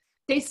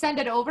 They send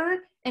it over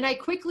and I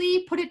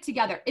quickly put it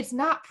together. It's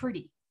not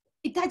pretty.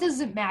 That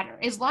doesn't matter.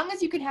 As long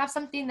as you can have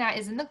something that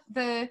is in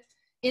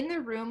the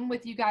room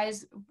with you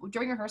guys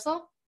during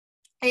rehearsal,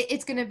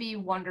 it's going to be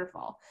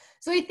wonderful.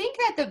 So I think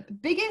that the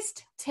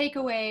biggest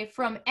takeaway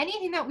from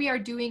anything that we are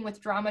doing with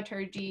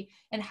dramaturgy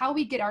and how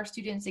we get our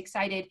students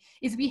excited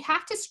is we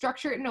have to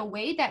structure it in a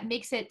way that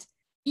makes it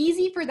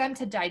easy for them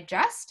to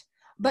digest,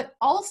 but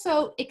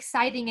also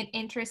exciting and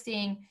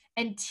interesting,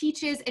 and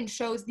teaches and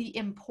shows the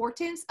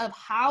importance of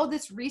how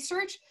this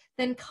research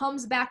then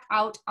comes back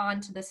out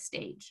onto the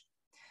stage.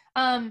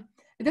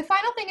 The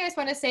final thing I just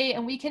want to say,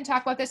 and we can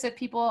talk about this if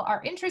people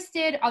are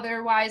interested,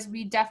 otherwise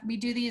we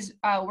do these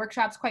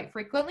workshops quite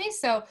frequently,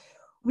 so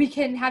we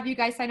can have you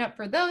guys sign up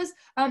for those.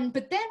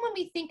 But then when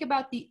we think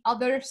about the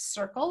other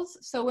circles,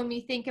 so when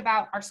we think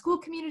about our school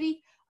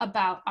community,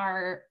 about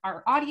our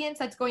audience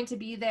that's going to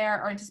be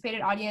there, our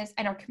anticipated audience,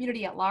 and our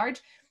community at large,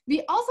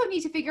 we also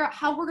need to figure out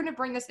how we're going to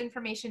bring this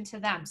information to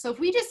them. So if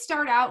we just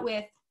start out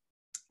with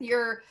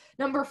your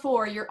number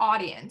 4, your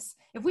audience.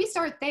 If we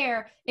start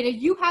there, and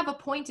if you have a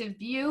point of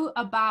view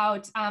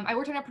about, I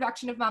worked on a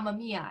production of Mamma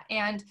Mia,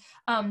 and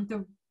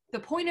the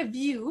point of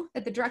view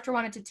that the director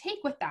wanted to take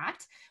with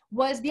that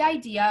was the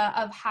idea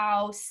of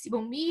how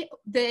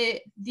the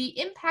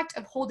impact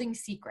of holding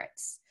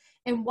secrets,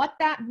 and what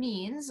that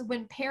means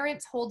when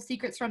parents hold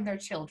secrets from their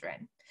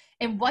children.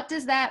 And what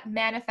does that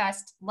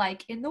manifest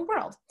like in the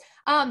world?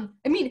 I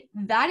mean,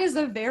 that is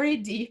a very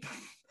deep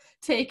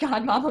take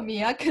on Mamma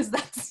Mia, because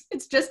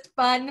it's just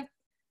fun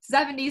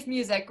 70s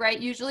music, right,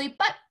 usually,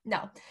 but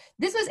no,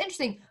 this was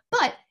interesting.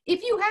 But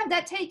if you have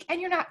that take and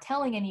you're not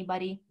telling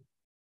anybody,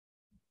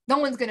 no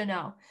one's gonna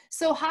know.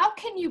 So how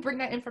can you bring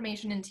that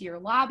information into your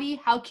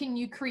lobby? How can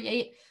you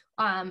create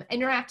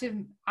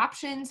interactive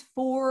options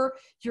for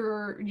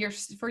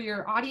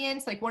your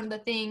audience? Like, one of the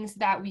things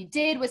that we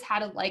did was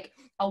had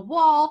a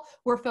wall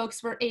where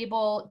folks were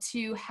able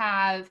to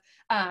have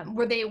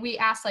we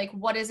asked, like,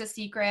 what is a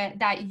secret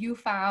that you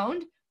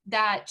found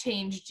that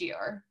changed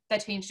your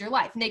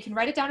life, and they can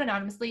write it down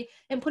anonymously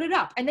and put it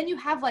up. And then you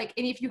have and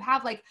if you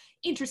have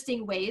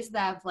interesting ways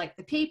that have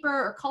the paper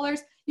or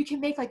colors, you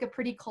can make a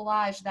pretty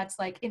collage that's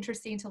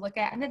interesting to look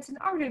at, and it's an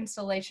art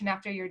installation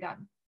after you're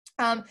done.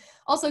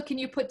 Also, can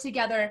you put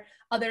together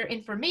other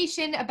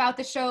information about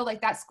the show?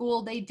 Like that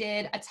school, they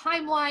did a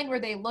timeline where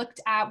they looked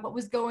at what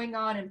was going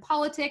on in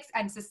politics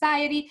and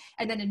society,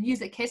 and then in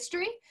music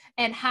history,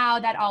 and how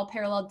that all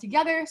paralleled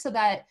together so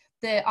that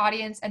the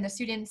audience and the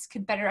students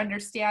could better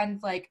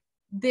understand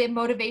the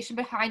motivation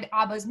behind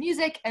ABBA's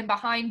music and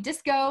behind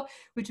disco,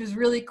 which was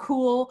really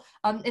cool,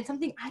 and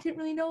something I didn't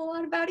really know a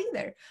lot about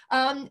either.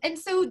 And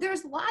so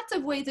there's lots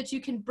of ways that you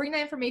can bring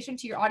that information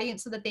to your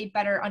audience so that they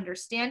better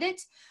understand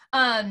it.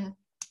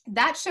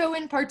 That show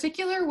in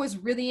particular was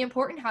really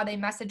important, how they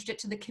messaged it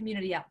to the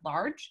community at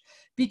large,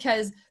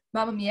 because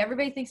Mamma Mia,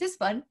 everybody thinks is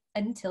fun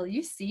until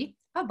you see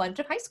a bunch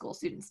of high school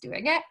students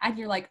doing it, and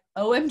you're like,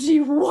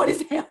 OMG, what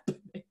is happening?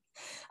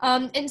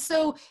 And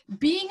so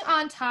being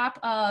on top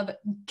of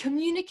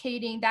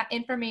communicating that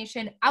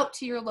information out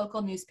to your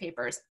local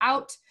newspapers,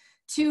 out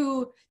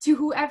to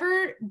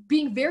whoever,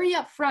 being very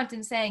upfront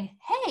and saying,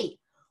 hey,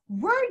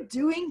 we're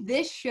doing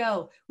this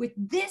show with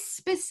this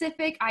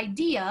specific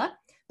idea,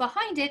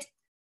 behind it,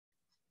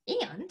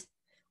 and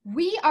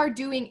we are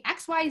doing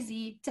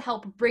XYZ to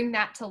help bring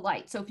that to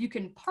light. So if you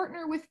can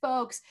partner with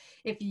folks,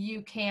 if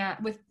you can,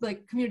 with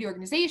like community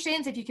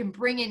organizations, if you can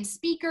bring in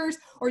speakers,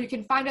 or you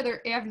can find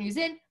other avenues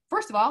in,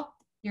 first of all,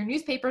 your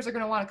newspapers are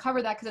going to want to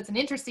cover that because it's an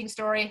interesting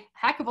story,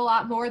 heck of a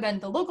lot more than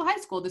the local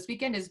high school this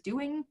weekend is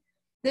doing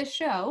this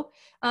show.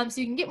 So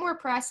you can get more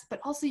press,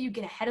 but also you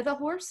get ahead of the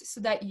horse so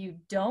that you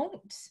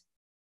don't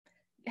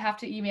have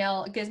to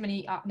get as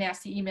many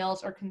nasty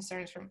emails or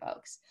concerns from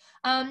folks.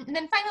 And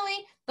then finally,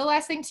 the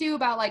last thing too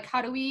about like,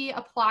 how do we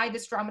apply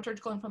this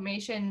dramaturgical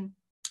information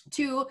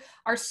to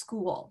our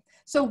school?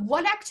 So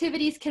what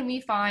activities can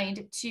we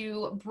find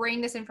to bring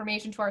this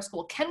information to our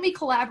school? Can we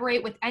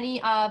collaborate with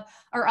any of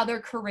our other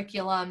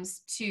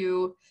curriculums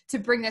to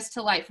bring this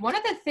to life? One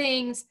of the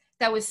things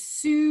that was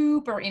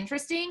super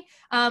interesting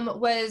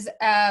was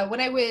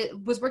when I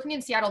was working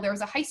in Seattle, there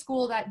was a high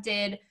school that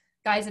did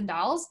Guys and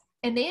Dolls,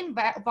 and they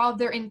involved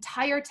their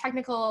entire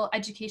technical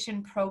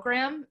education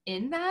program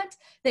in that.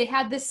 They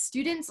had the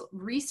students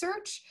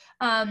research,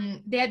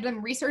 they had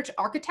them research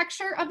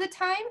architecture of the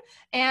time,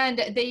 and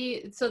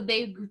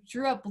they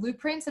drew up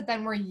blueprints that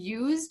then were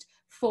used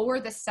for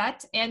the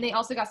set, and they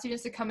also got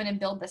students to come in and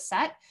build the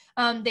set.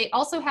 They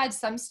also had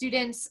some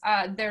students,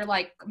 their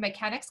like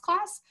mechanics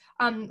class,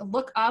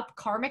 look up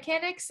car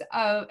mechanics,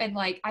 and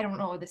like, I don't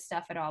know this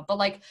stuff at all, but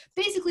like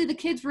basically the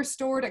kids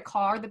restored a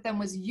car that then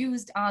was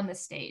used on the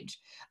stage,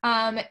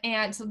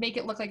 and to make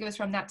it look like it was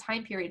from that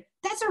time period.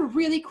 That's a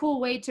really cool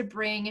way to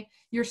bring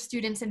your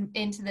students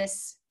into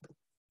this,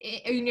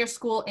 in your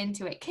school,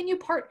 into it. Can you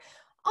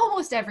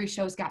almost every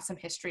show's got some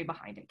history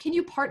behind it. Can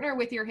you partner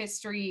with your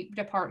history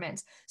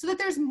departments so that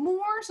there's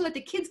more, so that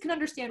the kids can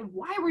understand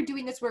why we're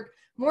doing this work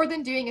more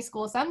than doing a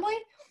school assembly,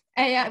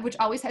 which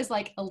always has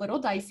like a little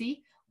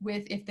dicey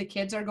with if the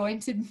kids are going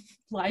to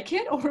like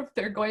it or if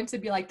they're going to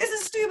be like, this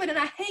is stupid and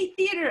I hate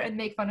theater and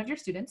make fun of your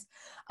students,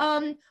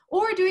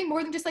 or doing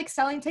more than just like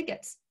selling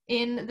tickets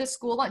in the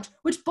school lunch,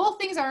 which both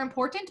things are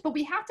important, but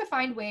we have to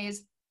find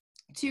ways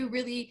to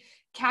really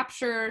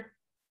capture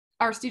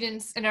our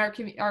students and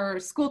our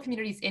school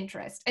community's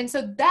interest. And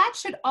so that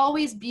should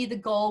always be the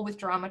goal with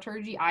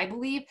dramaturgy, I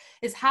believe,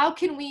 is how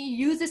can we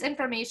use this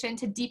information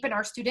to deepen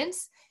our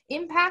students'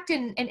 impact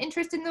and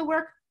interest in the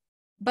work,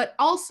 but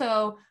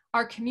also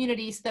our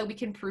community so that we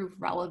can prove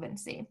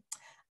relevancy.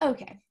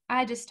 Okay,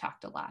 I just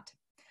talked a lot.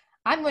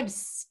 I'm going to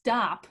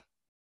stop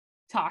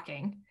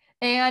talking.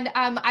 And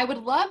I would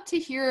love to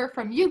hear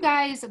from you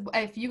guys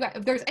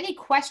if there's any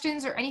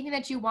questions or anything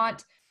that you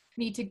want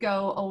me to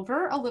go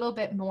over a little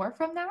bit more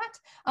from that.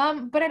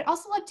 But I'd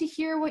also love to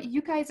hear what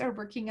you guys are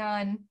working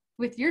on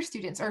with your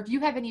students, or if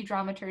you have any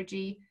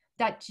dramaturgy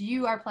that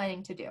you are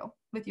planning to do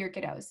with your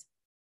kiddos.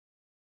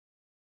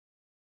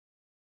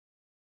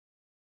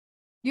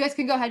 You guys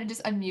can go ahead and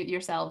just unmute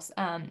yourselves,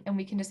 and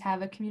we can just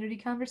have a community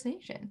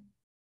conversation.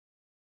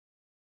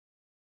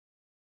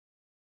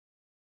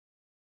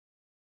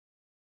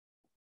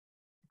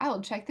 I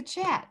will check the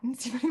chat and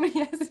see if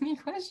anybody has any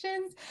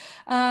questions.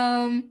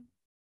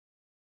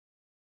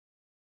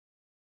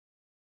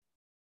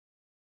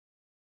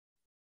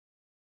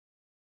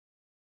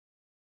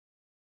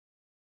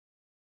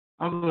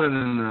 I'll go ahead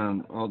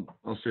and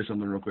I'll say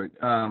something real quick.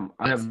 I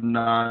have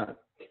not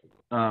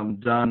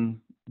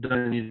done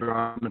any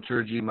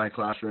dramaturgy in my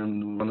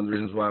classroom. One of the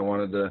reasons why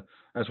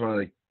I just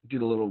wanted to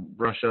get a little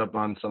brush up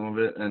on some of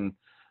it, and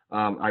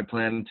I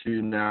plan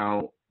to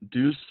now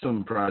do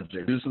some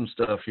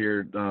stuff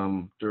here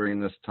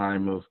during this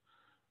time of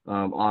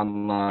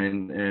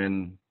online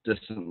and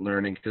distant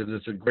learning, because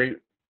it's a great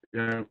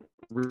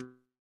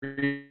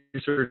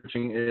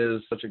researching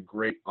is such a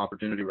great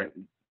opportunity right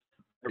now.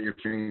 You're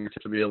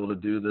to be able to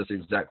do this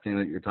exact thing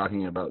that you're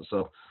talking about.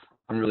 So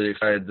I'm really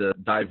excited to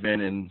dive in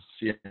and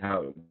see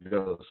how it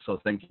goes. So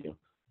thank you.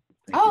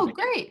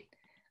 Great.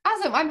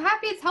 Awesome. I'm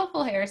happy it's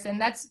helpful, Harrison.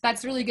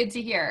 That's really good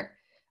to hear.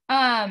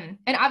 And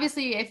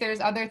obviously if there's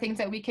other things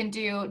that we can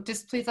do,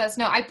 just please let us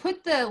know. I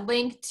put the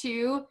link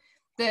to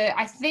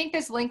I think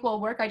this link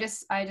will work. I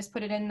just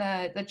put it in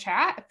the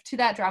chat to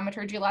that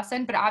dramaturgy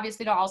lesson, but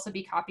obviously it'll also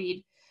be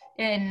copied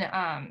in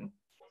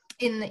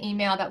the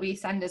email that we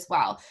send as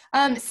well.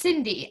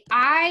 Cindy,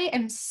 I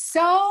am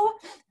so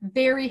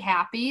very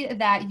happy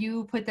that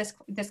you put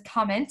this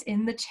comment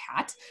in the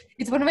chat.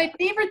 It's one of my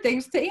favorite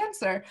things to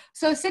answer.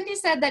 So Cindy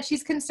said that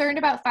she's concerned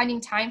about finding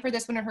time for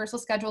this when rehearsal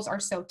schedules are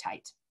so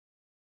tight.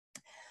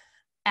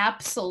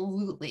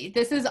 Absolutely.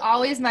 This is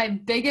always my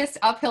biggest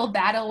uphill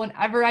battle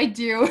whenever I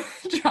do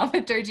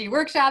dramaturgy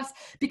workshops,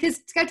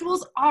 because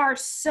schedules are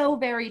so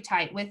very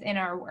tight within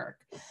our work.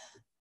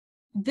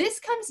 This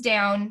comes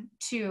down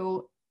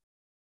to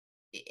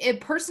a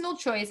personal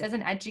choice as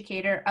an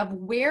educator of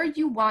where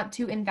you want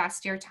to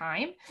invest your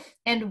time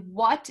and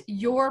what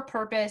your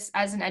purpose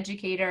as an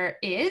educator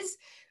is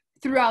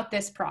throughout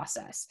this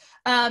process.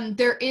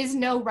 There is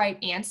no right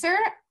answer.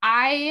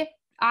 I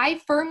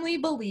firmly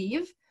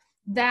believe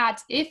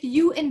that if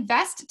you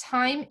invest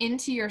time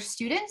into your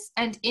students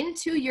and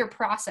into your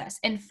process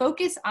and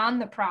focus on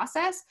the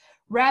process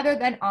rather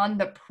than on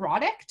the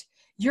product,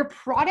 your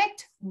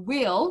product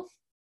will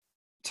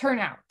turn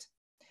out.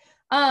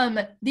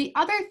 The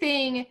other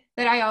thing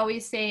that I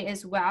always say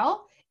as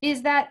well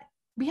is that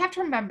we have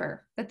to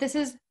remember that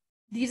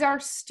these are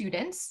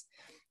students.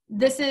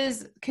 This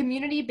is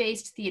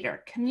community-based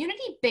theater.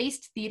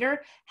 Community-based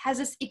theater has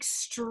this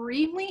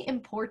extremely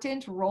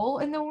important role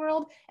in the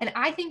world, and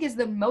I think is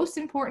the most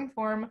important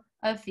form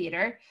of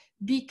theater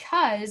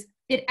because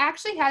it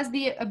actually has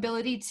the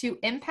ability to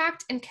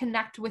impact and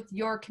connect with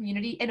your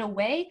community in a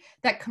way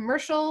that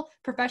commercial,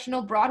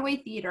 professional Broadway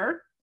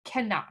theater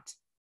cannot.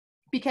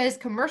 Because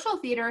commercial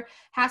theater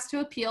has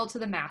to appeal to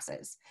the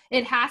masses.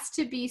 It has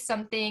to be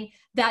something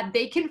that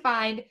they can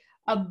find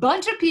a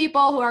bunch of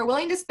people who are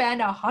willing to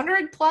spend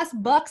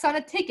 $100+ on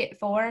a ticket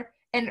for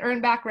and earn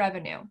back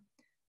revenue.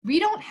 We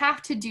don't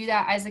have to do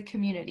that as a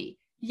community.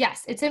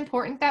 Yes, it's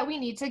important that we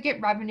need to get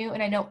revenue,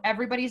 and I know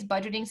everybody's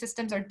budgeting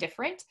systems are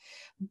different,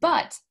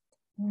 but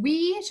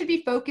we should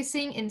be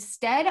focusing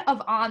instead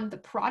of on the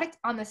product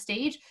on the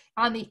stage,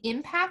 on the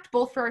impact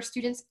both for our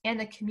students and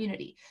the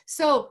community.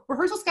 So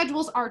rehearsal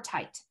schedules are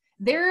tight.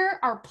 There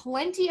are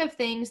plenty of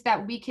things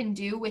that we can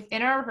do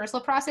within our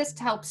rehearsal process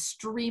to help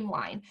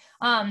streamline.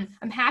 I'm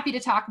happy to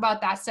talk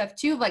about that stuff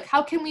too. Like,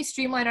 how can we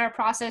streamline our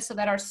process so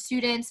that our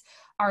students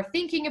are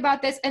thinking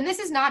about this? And this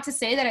is not to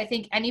say that I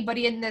think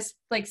anybody in this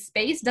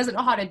space doesn't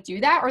know how to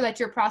do that or that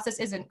your process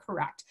isn't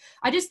correct.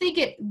 I just think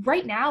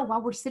right now,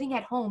 while we're sitting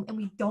at home and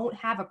we don't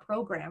have a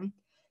program,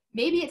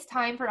 maybe it's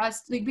time for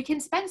us, we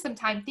can spend some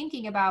time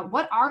thinking about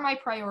what are my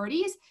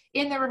priorities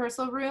in the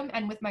rehearsal room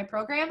and with my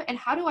program, and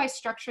how do I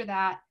structure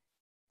that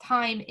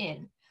time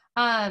in.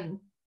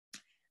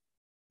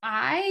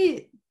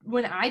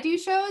 When I do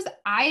shows,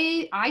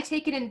 I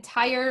take an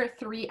entire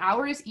 3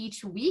 hours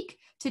each week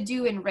to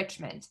do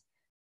enrichment.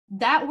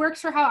 That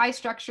works for how I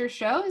structure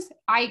shows.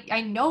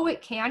 I know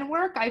it can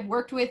work. I've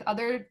worked with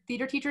other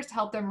theater teachers to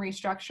help them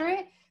restructure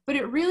it, but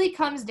it really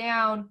comes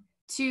down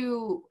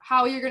to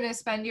how you're going to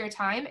spend your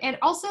time. And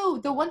also,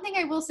 the one thing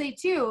I will say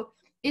too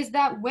is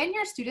that when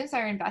your students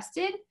are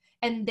invested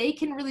and they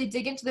can really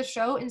dig into the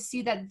show and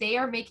see that they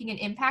are making an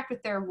impact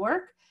with their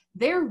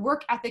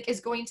work ethic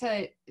is going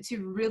to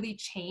really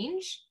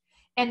change.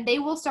 And they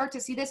will start to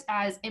see this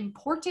as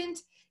important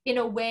in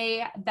a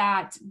way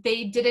that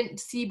they didn't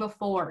see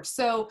before.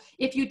 So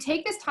if you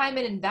take this time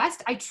and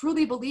invest, I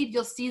truly believe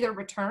you'll see the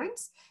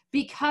returns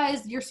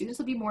because your students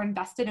will be more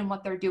invested in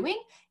what they're doing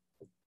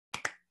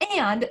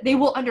and they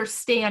will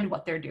understand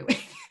what they're doing,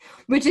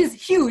 which is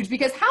huge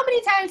because how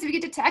many times do we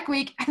get to Tech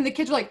Week and the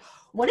kids are like,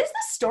 what is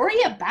the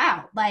story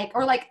about?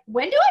 Or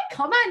when do I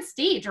come on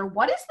stage? Or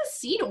what is the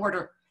scene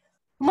order?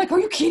 I'm like, are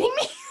you kidding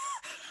me?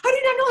 I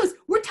did not know this.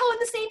 We're telling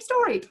the same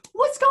story.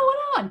 What's going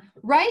on?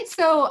 Right?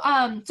 So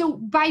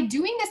by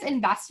doing this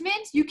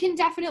investment, you can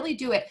definitely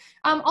do it.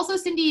 Also,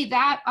 Cindy,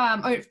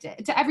 or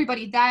to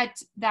everybody, that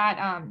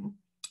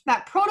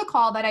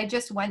protocol that I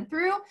just went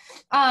through,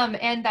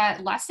 and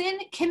that lesson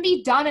can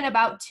be done in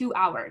about 2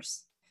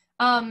 hours.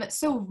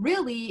 So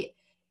really,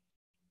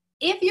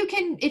 if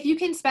you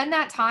can spend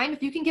that time,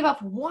 if you can give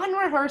up one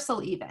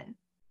rehearsal even,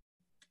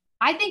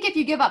 I think if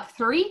you give up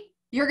 3,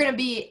 you're going to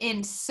be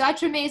in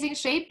such amazing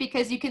shape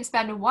because you can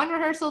spend one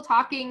rehearsal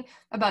talking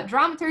about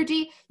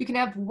dramaturgy. You can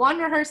have one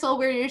rehearsal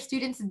where your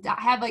students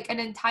have an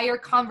entire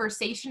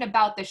conversation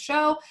about the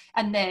show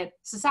and the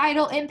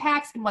societal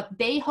impacts and what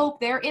they hope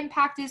their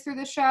impact is through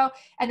the show.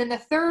 And then the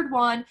third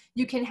one,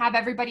 you can have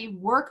everybody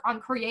work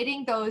on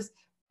creating those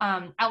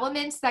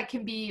elements that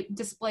can be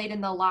displayed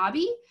in the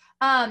lobby.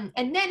 And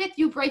then if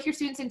you break your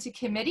students into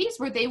committees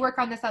where they work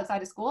on this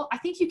outside of school, I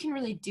think you can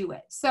really do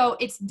it. So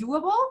it's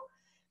doable.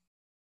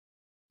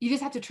 You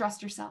just have to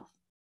trust yourself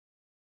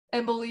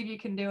and believe you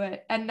can do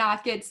it and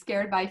not get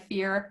scared by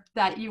fear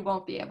that you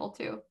won't be able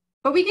to.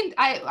 But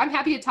I'm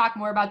happy to talk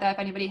more about that if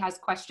anybody has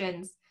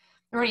questions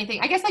or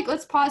anything. I guess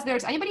let's pause there.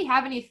 Does anybody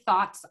have any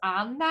thoughts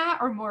on that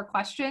or more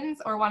questions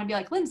or want to be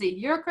like, Lindsay,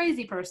 you're a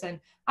crazy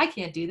person. I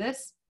can't do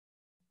this.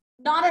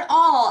 Not at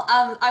all.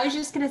 I was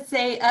just going to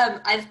say,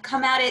 I've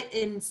come at it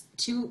in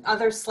 2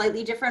 other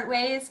slightly different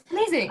ways.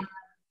 Amazing.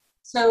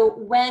 So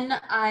when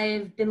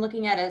I've been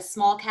looking at a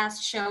small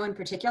cast show in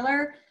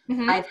particular,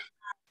 I've had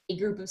a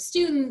group of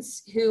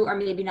students who are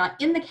maybe not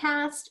in the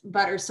cast,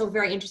 but are still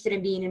very interested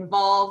in being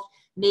involved.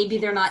 Maybe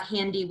they're not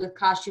handy with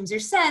costumes or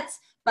sets,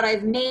 but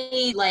I've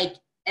made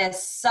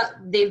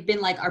they've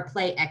been our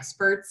play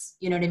experts.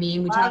 You know what I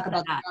mean? We talk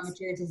about the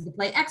dramaturgs as the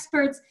play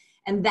experts.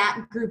 And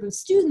that group of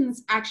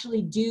students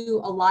actually do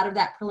a lot of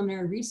that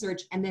preliminary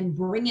research and then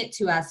bring it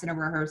to us in a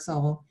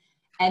rehearsal.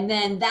 And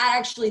then that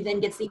actually then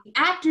gets the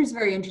actors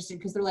very interested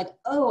because they're like,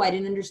 oh, I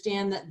didn't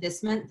understand that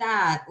this meant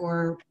that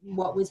or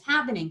what was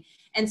happening.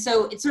 And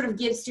so it sort of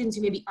gives students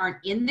who maybe aren't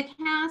in the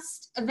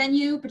cast a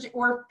venue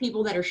or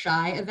people that are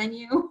shy a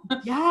venue.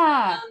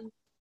 Yeah.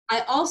 I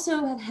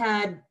also have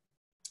had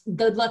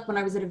good luck when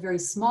I was at a very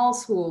small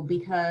school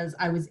because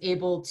I was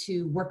able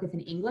to work with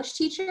an English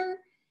teacher.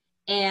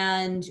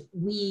 And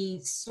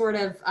we sort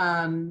of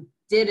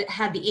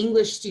had the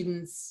English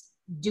students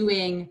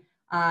doing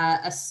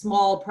a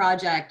small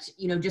project,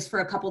 you know, just for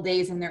a couple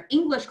days in their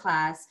English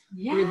class,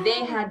 where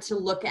they had to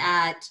look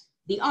at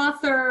the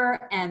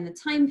author and the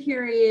time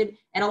period.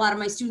 And a lot of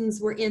my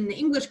students were in the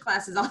English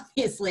classes,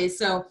 obviously.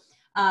 So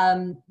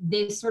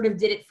they sort of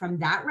did it from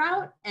that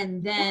route,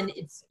 and then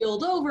it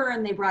spilled over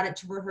and they brought it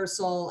to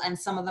rehearsal. And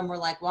some of them were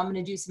like, well, I'm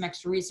going to do some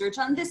extra research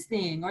on this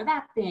thing or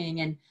that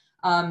thing. And,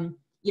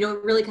 you know,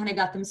 it really kind of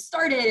got them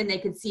started, and they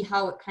could see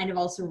how it kind of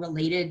also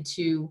related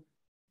to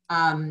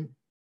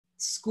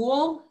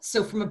school.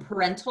 So from a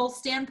parental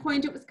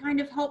standpoint, it was kind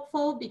of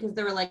helpful because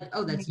they were like,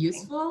 oh, that's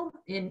useful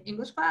in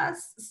English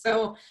class.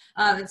 So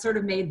it sort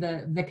of made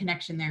the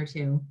connection there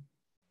too.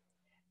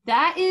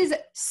 That is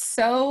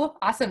so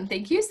awesome.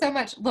 Thank you so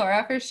much,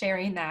 Laura, for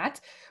sharing that.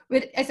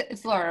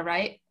 It's Laura,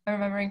 right? I'm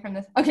remembering from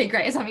this. Okay,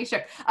 great. I just want to make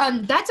sure.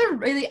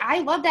 I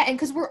love that. And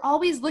because we're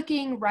always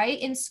looking, right,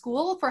 in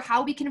school for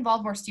how we can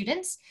involve more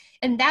students.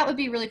 And that would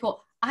be really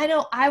cool. I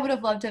know I would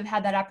have loved to have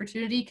had that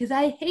opportunity because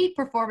I hate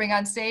performing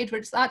on stage,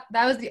 which that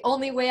was the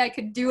only way I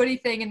could do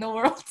anything in the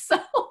world. So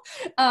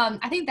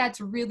I think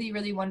that's really,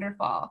 really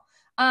wonderful.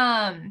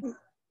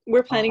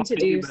 We're planning to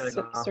do.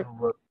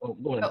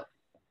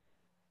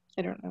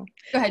 I don't know.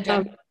 Go ahead,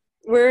 Jen.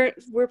 We're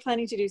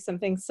planning to do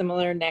something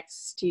similar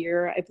next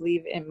year, I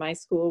believe, in my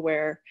school,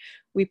 where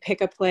we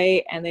pick a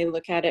play and they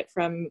look at it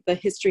from the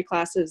history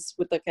classes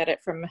would look at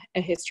it from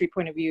a history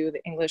point of view,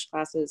 the English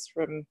classes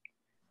from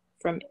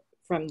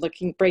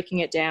breaking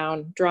it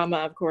down, drama,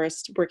 of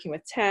course, working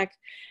with tech,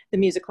 the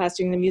music class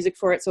doing the music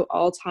for it. So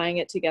all tying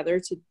it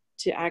together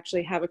to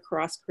actually have a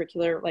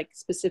cross-curricular, like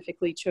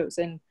specifically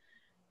chosen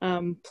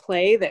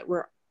play that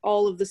we're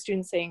all of the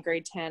students, say in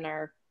grade 10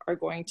 are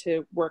going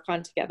to work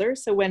on together.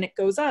 So when it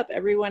goes up,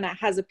 everyone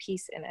has a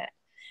piece in it.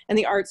 And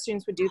the art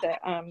students would do the,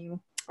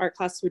 art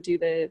class would do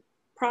the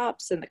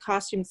props and the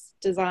costumes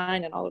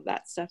design and all of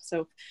that stuff.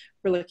 So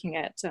we're looking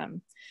at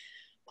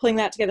pulling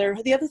that together.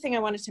 The other thing I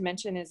wanted to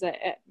mention is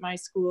that at my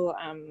school,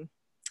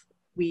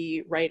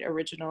 we write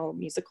original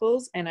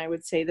musicals. And I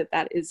would say that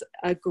that is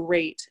a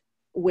great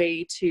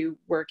way to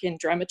work in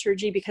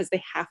dramaturgy because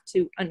they have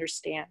to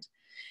understand.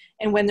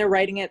 And when they're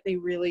writing it, they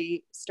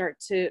really start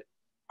to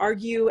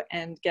argue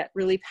and get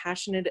really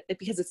passionate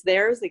because it's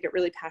theirs. They get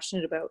really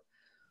passionate about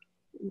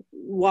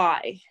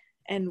why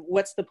and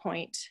what's the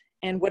point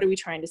and what are we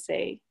trying to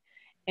say.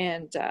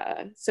 And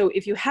so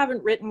if you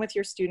haven't written with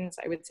your students,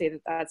 I would say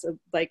that that's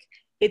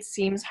it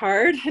seems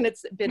hard, and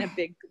it's been a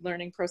big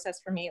learning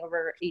process for me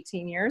over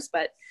 18 years.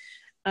 But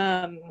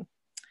I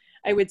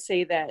would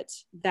say that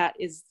that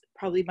is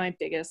probably my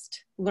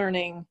biggest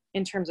learning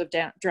in terms of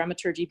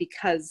dramaturgy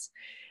because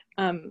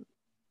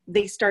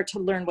they start to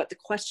learn what the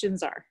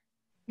questions are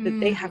that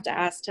they have to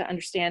ask to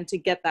understand to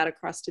get that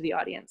across to the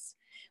audience.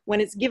 When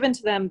it's given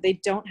to them, they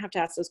don't have to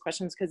ask those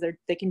questions because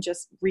they can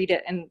just read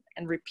it and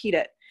repeat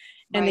it.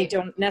 And They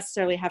don't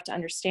necessarily have to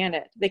understand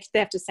it. They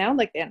have to sound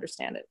like they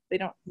understand it. They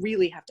don't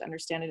really have to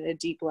understand it at a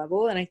deep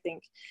level. And I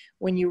think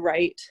when you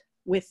write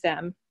with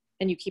them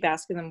and you keep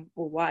asking them,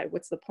 well, why?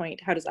 What's the point?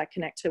 How does that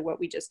connect to what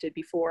we just did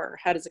before?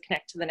 How does it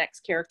connect to the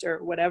next character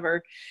or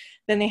whatever?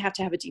 Then they have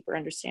to have a deeper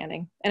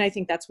understanding. And I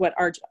think that's what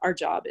our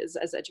job is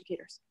as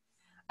educators.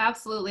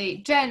 Absolutely.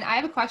 Jen, I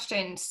have a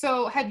question.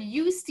 So have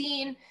you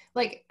seen,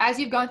 like, as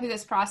you've gone through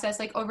this process,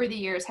 like over the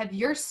years, have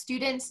your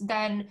students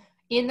then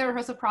in the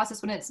rehearsal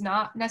process when it's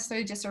not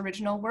necessarily just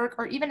original work,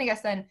 or even I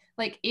guess then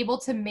like able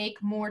to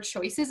make more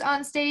choices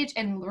on stage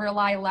and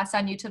rely less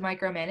on you to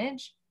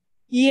micromanage?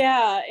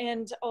 Yeah.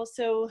 And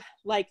also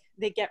like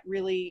they get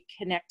really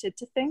connected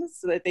to things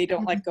so that they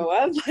don't let go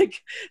of,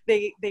 like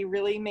they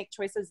really make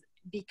choices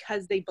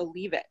because they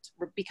believe it,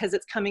 because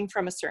it's coming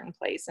from a certain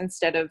place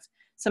instead of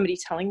somebody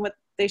telling what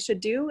they should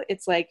do.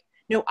 It's like,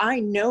 no,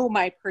 I know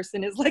my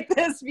person is like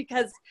this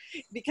because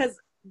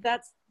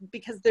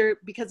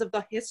of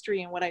the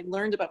history and what I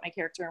learned about my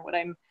character and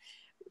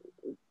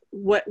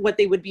what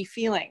they would be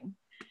feeling.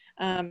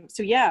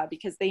 So yeah,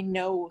 because they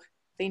have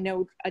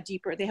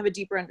a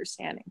deeper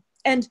understanding.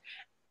 And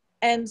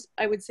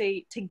I would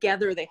say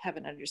together they have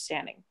an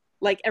understanding.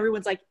 Like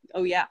everyone's like,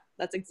 oh yeah,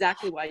 that's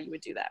exactly why you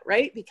would do that,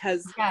 right?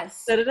 Because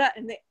yes.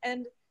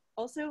 And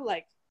also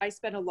like we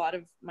spent a lot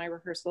of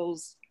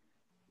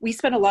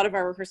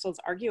our rehearsals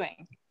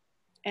arguing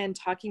and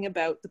talking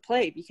about the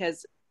play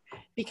because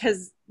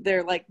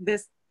they're like,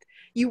 this,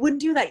 you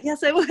wouldn't do that.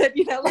 Yes, I would, like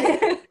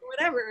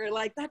whatever,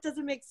 like that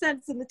doesn't make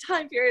sense in the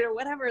time period or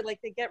whatever. Like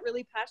they get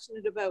really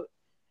passionate about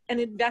and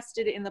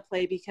invested in the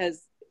play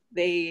because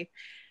it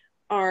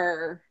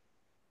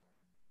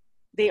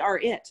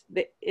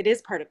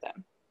is part of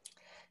them.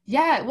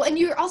 Yeah, well, and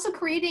you're also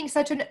creating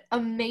such an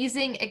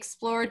amazing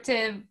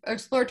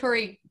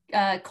exploratory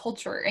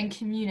culture and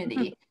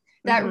community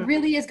that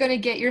really is going to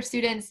get your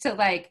students to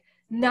like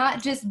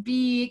not just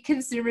be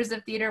consumers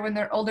of theater when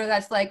they're older.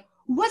 That's like,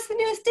 what's the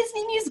newest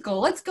Disney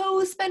musical? Let's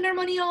go spend our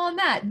money all on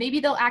that.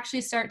 Maybe they'll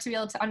actually start to be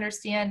able to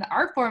understand the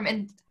art form,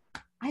 and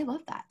I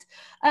love that.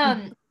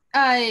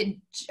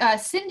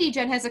 Cindy,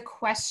 Jen has a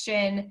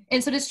question,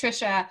 and so does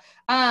Trisha.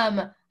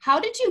 How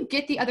did you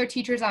get the other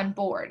teachers on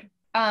board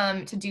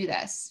to do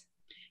this?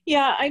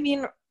 Yeah, I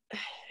mean,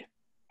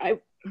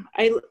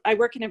 I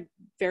work in a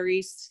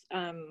very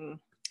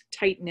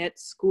tight-knit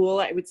school.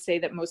 I would say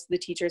that most of the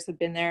teachers have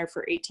been there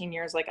for 18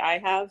 years like I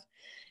have,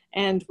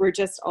 and we're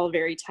just all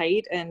very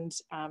tight, and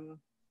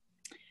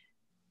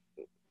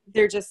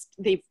they're just,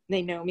 they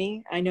know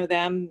me, I know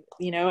them,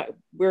 you know,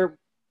 we're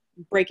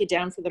break it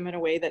down for them in a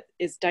way that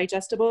is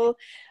digestible.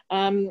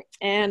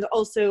 And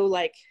also,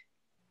 like,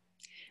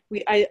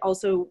 I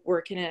also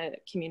work in a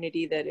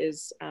community that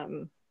is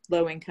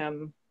low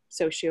income,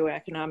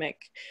 socioeconomic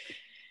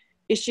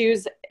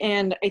issues,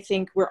 and I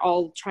think we're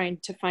all trying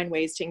to find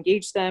ways to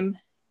engage them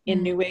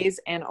in new ways,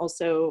 and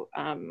also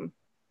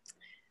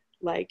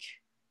like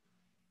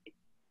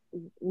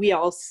we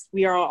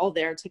are all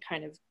there to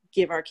kind of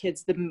give our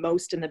kids the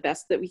most and the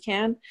best that we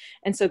can,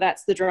 and so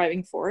that's the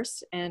driving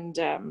force. And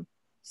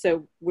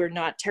so we're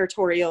not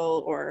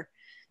territorial or,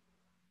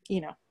 you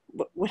know,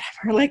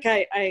 whatever. Like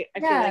I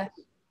feel like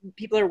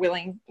people are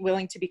willing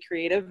to be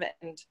creative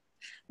and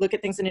look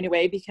at things in a new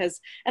way, because,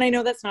 and I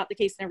know that's not the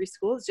case in every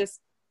school. It's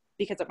just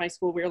because at my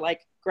school we're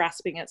like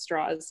grasping at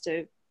straws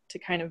to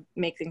kind of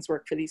make things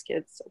work for these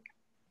kids. So.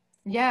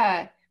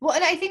 Yeah. Well,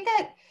 and I think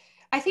that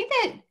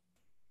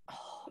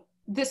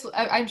this,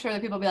 I'm sure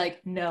that people will be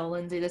like, no,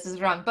 Lindsay, this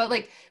is wrong. But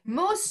like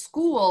most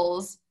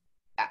schools,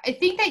 I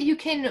think that you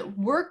can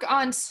work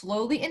on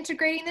slowly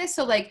integrating this.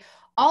 So like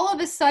all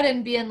of a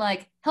sudden being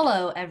like,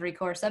 hello, every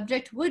core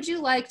subject, would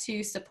you like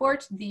to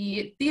support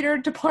the theater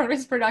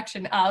department's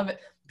production of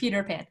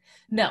Peter Pan?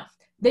 No,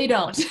 they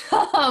don't.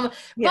 But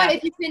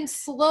if you can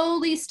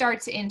slowly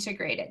start to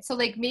integrate it. So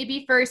like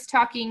maybe first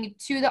talking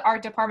to the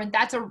art department,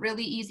 that's a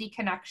really easy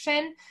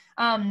connection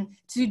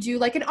to do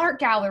like an art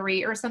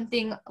gallery or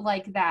something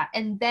like that.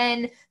 And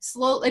then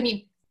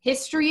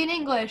history and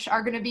English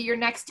are going to be your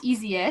next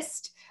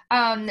easiest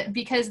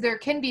because there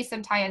can be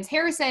some tie-ins.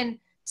 Harrison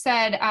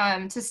said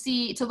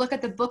to look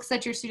at the books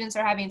that your students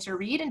are having to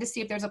read and to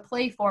see if there's a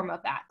play form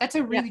of that. That's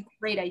a really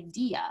great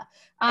idea.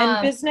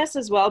 And business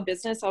as well.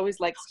 Business always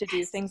likes to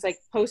do things like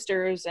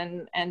posters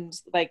and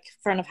like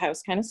front of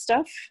house kind of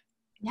stuff.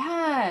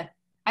 Yeah,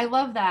 I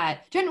love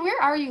that. Jen, where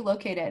are you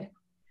located?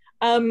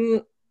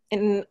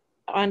 In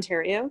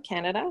Ontario,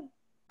 Canada.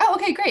 Oh,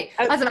 okay, great.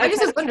 Awesome. I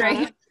just was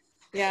wondering.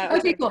 Yeah.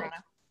 Okay, cool.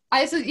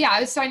 So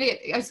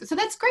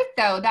that's great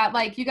though, that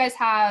like you guys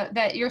have,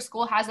 that your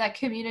school has that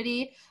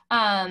community.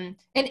 And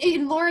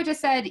Laura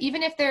just said,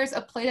 even if there's a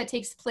play that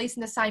takes place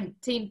in the same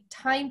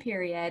time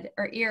period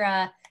or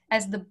era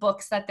as the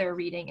books that they're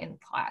reading in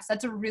class,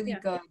 that's a really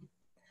good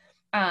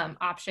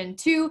option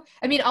too.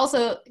 I mean,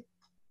 also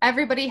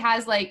everybody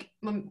has like,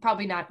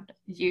 probably not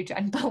you,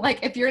 Jen, but like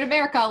if you're in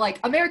America, like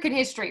American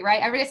history,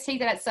 right? Everybody has to take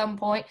that at some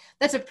point.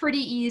 That's a pretty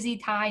easy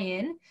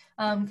tie-in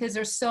because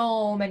there's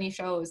so many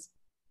shows,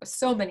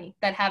 so many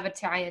that have a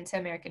tie into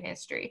American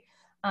history.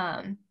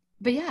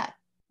 But yeah,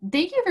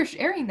 thank you for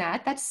sharing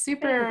that. That's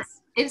super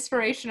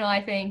inspirational,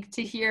 I think,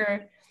 to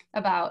hear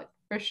about,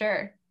 for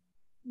sure.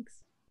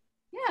 Thanks.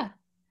 Yeah.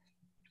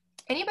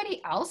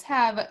 Anybody else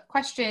have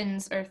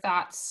questions or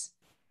thoughts?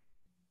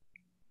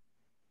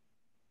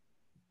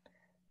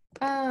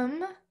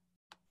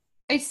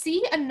 I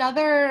see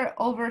another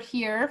over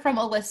here from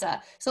Alyssa.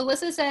 So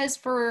Alyssa says,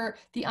 for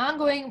the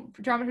ongoing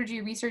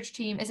dramaturgy research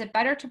team, is it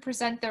better to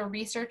present the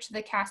research to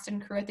the cast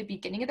and crew at the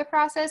beginning of the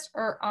process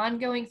or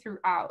ongoing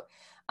throughout?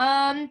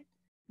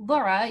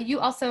 Laura,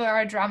 you also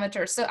are a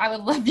dramaturg, so I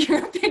would love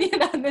your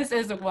opinion on this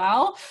as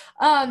well.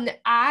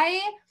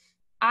 I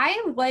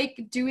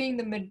like doing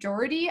the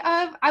majority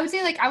of, I would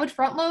say like I would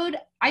front load.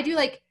 I do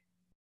like,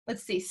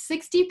 let's see,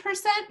 60%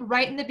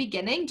 right in the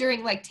beginning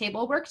during like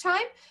table work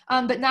time,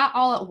 but not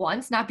all at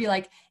once, not be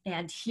like,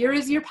 and here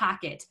is your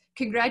packet.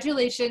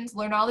 Congratulations,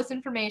 learn all this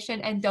information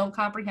and don't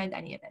comprehend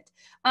any of it.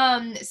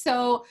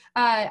 So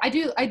I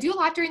do a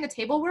lot during the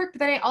table work, but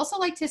then I also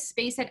like to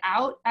space it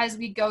out as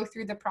we go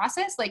through the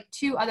process, like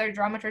 2 other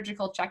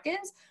dramaturgical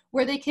check-ins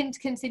where they can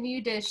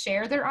continue to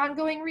share their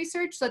ongoing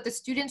research so that the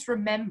students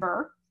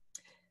remember,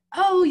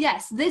 oh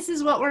yes, this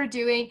is what we're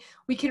doing.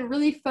 We can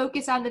really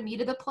focus on the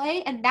meat of the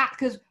play, and that,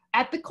 because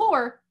at the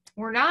core,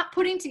 we're not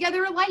putting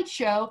together a light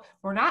show.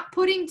 We're not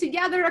putting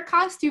together a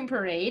costume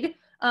parade.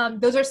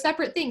 Those are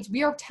separate things.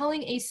 We are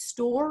telling a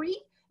story,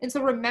 and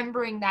so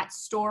remembering that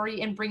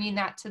story and bringing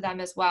that to them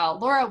as well.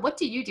 Laura, what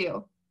do you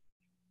do?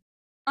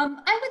 I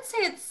would say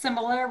it's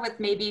similar, with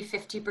maybe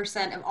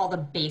 50% of all the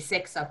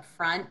basics up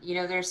front. You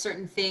know, there's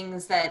certain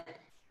things that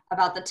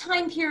about the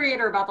time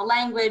period or about the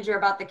language or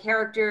about the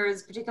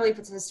characters, particularly if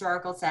it's a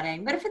historical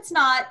setting. But if it's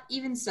not,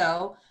 even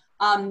so,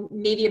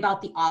 maybe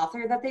about the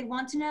author that they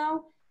want to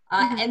know.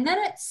 And then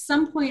at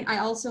some point, I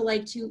also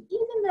like to,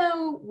 even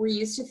though we're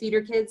used to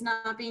theater kids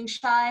not being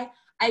shy,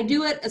 I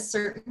do at a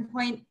certain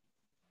point,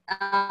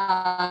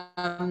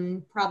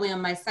 probably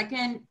on my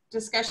second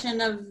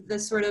discussion of the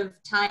sort of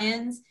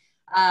tie-ins,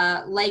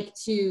 like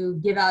to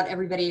give out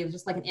everybody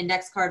just like an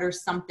index card or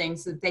something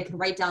so that they can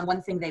write down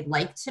one thing they'd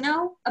like to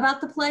know about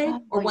the play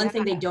or one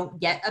thing they don't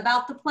get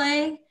about the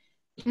play.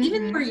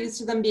 Even though we're used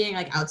to them being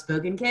like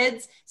outspoken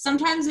kids,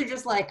 sometimes they're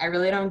just like, I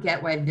really don't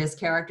get why this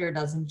character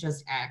doesn't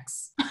just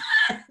X.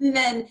 And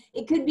then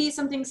it could be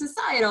something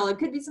societal, it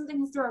could be something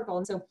historical.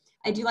 And so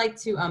I do like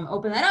to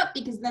open that up,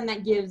 because then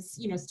that gives,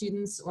 you know,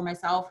 students or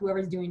myself,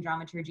 whoever's doing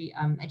dramaturgy,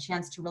 a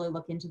chance to really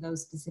look into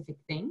those specific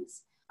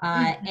things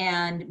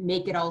and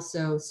make it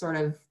also sort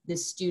of the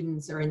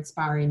students are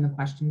inspiring the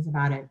questions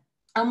about it.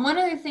 One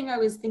other thing I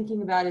was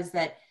thinking about is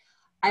that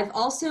I've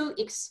also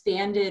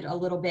expanded a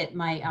little bit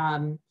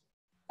my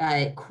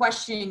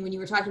questioning when you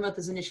were talking about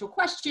those initial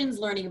questions,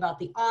 learning about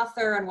the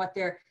author and what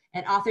their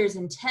author's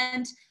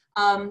intent.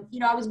 You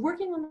know, I was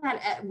working on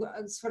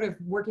that, sort of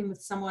working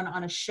with someone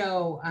on a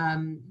show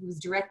who was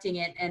directing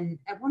it. And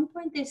at one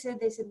point they said,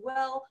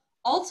 well,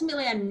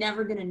 ultimately I'm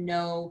never going to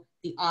know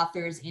the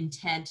author's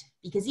intent,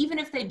 because even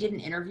if they did an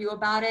interview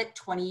about it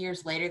 20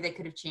 years later, they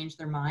could have changed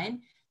their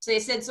mind. So they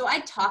said, so I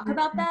talk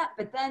about that,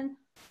 but then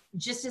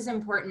just as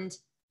important,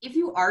 if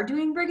you are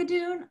doing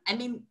Brigadoon, I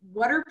mean,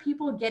 what are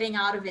people getting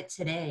out of it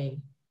today?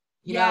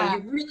 You know,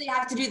 you really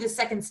have to do the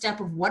second step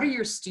of what are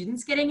your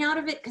students getting out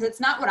of it? Because it's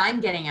not what I'm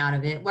getting out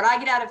of it. What I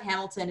get out of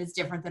Hamilton is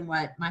different than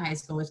what my high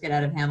schoolers get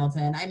out of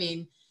Hamilton. I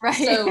mean,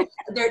 so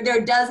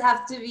there does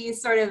have to be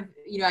sort of,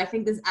 you know, I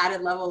think this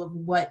added level of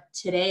what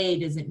today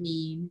does it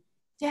mean?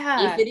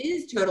 If it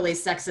is totally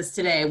sexist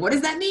today, what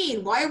does that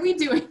mean? Why are we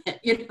doing it?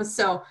 You know,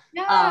 so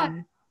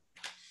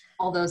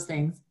all those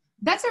things.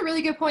 That's a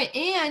really good point.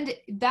 And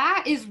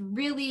that is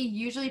really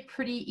usually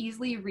pretty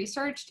easily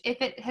researched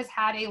if it has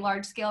had a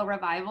large scale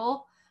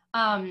revival.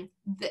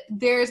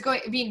 There's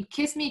going, I mean,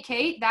 Kiss Me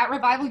Kate, that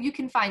revival, you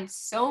can find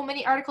so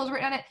many articles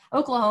written on it.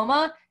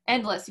 Oklahoma,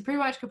 endless. You pretty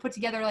much could put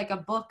together like a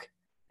book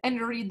and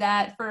read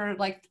that for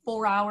like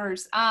 4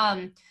 hours.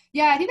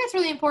 Yeah, I think that's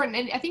really important.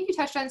 And I think you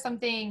touched on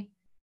something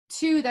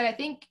too that I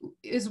think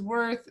is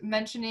worth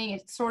mentioning.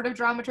 It's sort of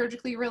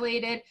dramaturgically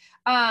related.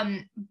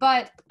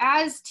 But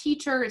as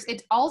teachers,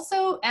 it's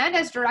also, and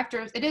as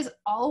directors, it is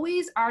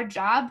always our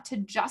job to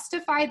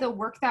justify the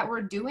work that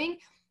we're doing,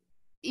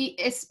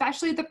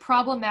 especially the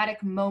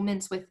problematic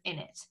moments within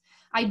it.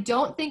 I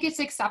don't think it's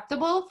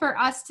acceptable for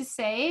us to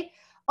say,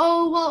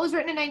 oh, well, it was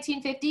written in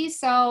 1950,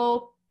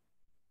 so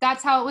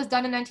that's how it was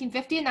done in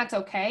 1950, and that's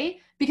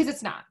okay, because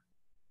it's not.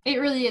 It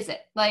really isn't.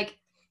 Like,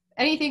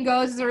 Anything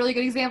Goes is a really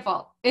good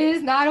example. It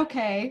is not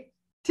okay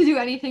to do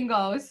Anything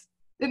Goes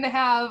and to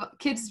have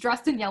kids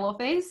dressed in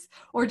yellowface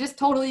or just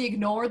totally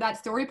ignore that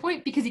story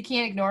point because you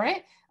can't ignore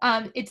it.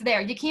 It's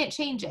there. You can't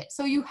change it.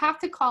 So you have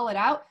to call it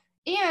out.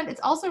 And it's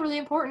also really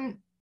important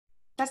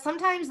that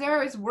sometimes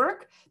there is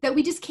work that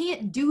we just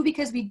can't do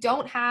because we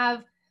don't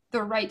have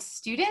the right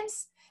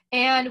students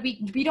and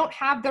we don't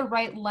have the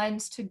right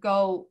lens to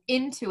go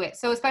into it.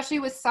 So especially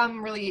with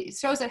some really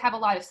shows that have a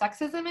lot of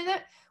sexism in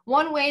it,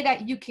 one way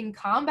that you can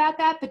combat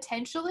that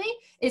potentially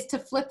is to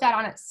flip that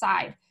on its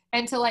side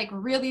and to like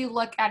really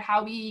look at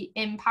how we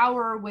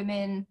empower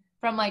women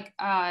from like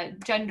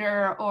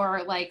gender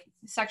or like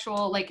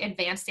sexual like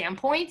advanced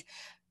standpoint.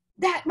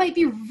 That might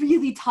be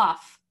really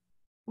tough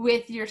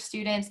with your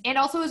students, and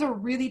also is a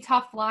really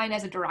tough line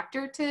as a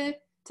director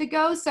to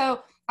go.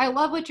 So I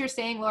love what you're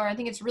saying, Laura. I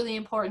think it's really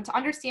important to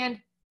understand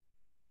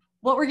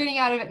what we're getting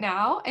out of it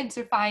now and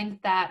to find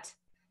that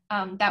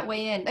that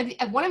way in. I mean,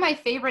 one of my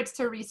favorites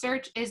to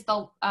research is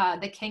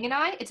the King and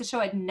I. It's a show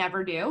I'd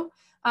never do,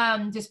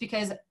 just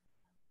because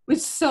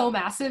it's so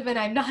massive, and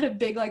I'm not a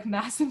big like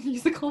massive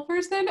musical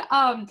person.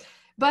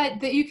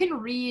 But that you can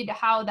read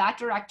how that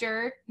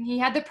director, he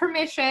had the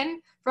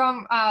permission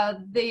from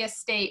the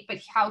estate, but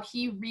how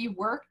he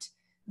reworked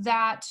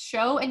that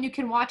show, and you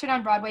can watch it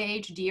on Broadway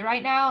HD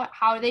right now,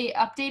 how they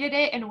updated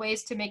it in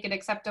ways to make it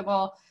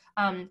acceptable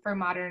for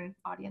modern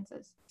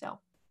audiences. So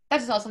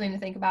that's just also something to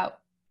think about.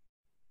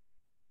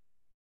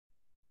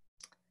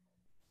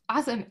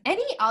 Awesome.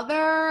 Any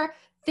other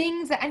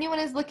things that anyone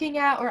is looking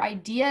at or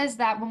ideas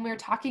that when we were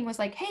talking was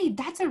like, hey,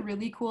 that's a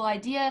really cool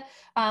idea.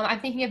 I'm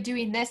thinking of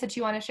doing this that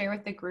you want to share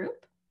with the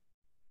group?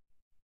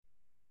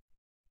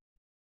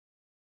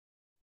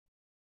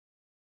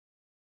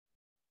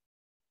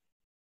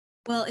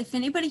 Well, if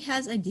anybody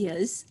has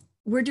ideas,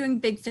 we're doing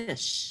Big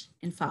Fish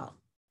in fall.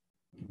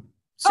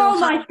 So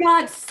my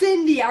God,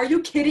 Cindy, are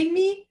you kidding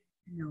me?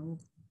 No,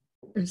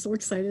 I'm so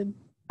excited.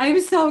 I'm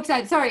so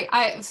excited. Sorry,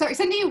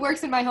 Cindy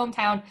works in my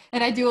hometown,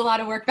 and I do a lot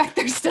of work back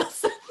there still.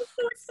 So I'm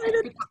so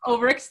excited.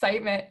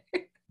 Overexcitement.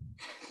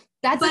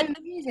 That's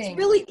amazing. It's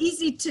really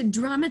easy to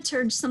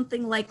dramaturge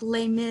something like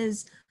Les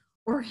Mis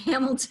or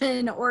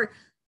Hamilton, or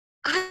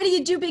how do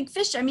you do Big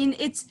Fish? I mean,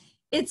 it's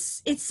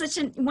such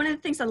one of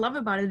the things I love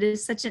about it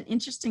is such an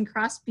interesting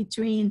cross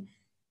between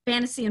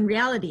fantasy and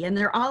reality, and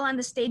they're all on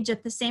the stage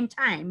at the same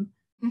time.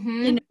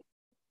 Mm-hmm. You know,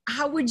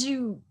 how would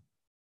you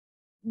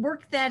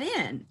work that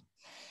in?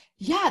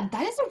 Yeah,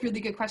 that is a really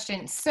good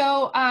question.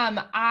 So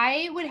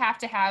I would have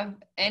to have,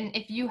 and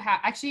if you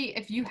have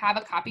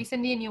a copy,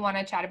 Cindy, and you want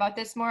to chat about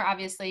this more,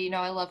 obviously, you know,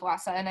 I love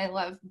Wassa and I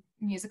love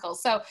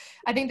musicals. So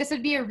I think this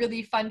would be a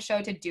really fun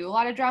show to do a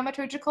lot of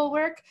dramaturgical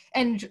work.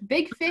 And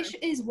Big Fish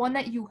is one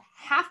that you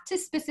have to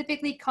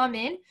specifically come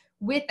in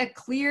with a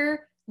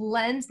clear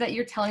lens that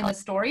you're telling the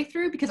story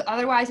through, because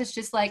otherwise it's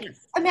just like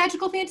a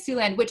magical fantasy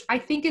land, which I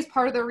think is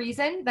part of the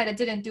reason that it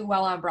didn't do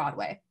well on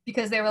Broadway,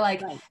 because they were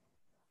like,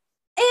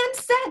 and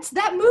sets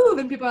that move,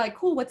 and people are like,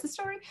 cool, what's the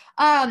story?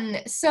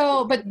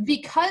 But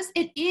because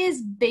it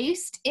is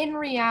based in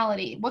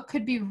reality, what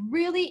could be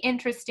really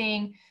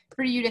interesting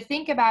for you to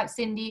think about,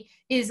 Cindy,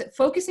 is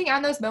focusing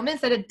on those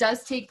moments that it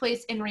does take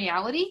place in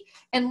reality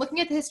and looking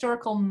at the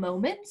historical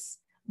moments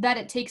that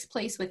it takes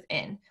place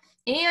within,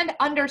 and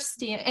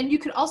understand. And you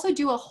could also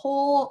do a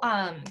whole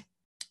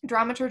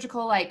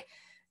dramaturgical like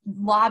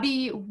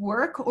lobby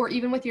work, or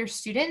even with your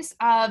students,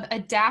 of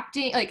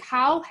adapting, like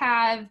how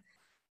have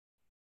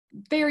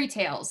fairy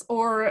tales,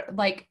 or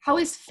like how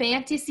has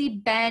fantasy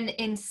been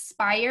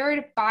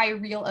inspired by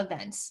real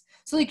events?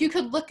 So like you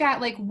could look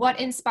at like what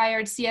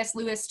inspired C.S.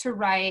 Lewis to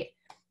write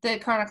the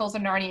Chronicles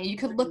of Narnia. You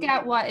could look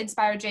at what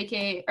inspired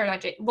J.K.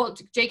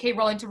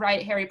 Rowling to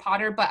write Harry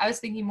Potter, but I was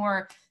thinking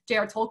more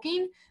J.R.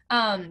 Tolkien,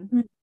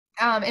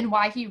 and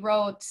why he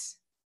wrote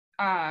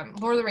Lord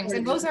of the Rings.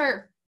 And those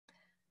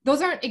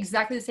aren't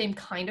exactly the same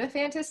kind of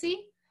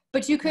fantasy,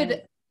 but you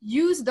could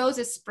use those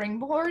as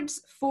springboards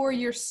for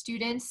your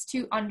students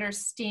to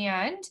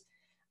understand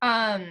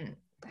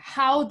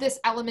how this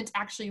element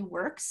actually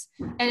works.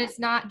 And it's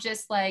not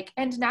just like,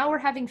 and now we're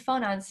having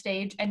fun on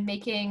stage and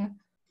making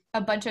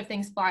a bunch of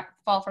things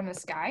fall from the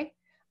sky.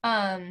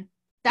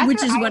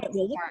 Which is what it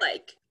will look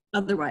like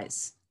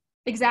otherwise.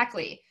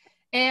 Exactly.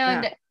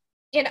 And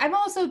I'm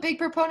also a big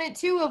proponent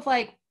too of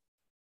like,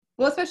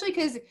 well, especially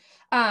because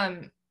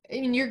I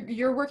mean,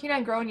 you're working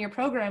on growing your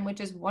program, which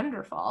is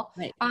wonderful.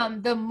 Right.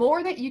 The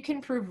more that you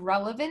can prove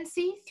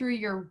relevancy through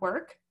your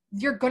work,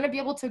 you're going to be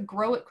able to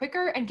grow it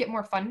quicker and get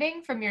more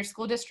funding from your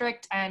school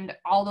district and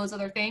all those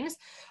other things.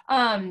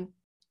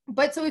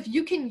 But so if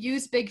you can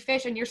use Big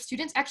Fish and your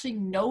students actually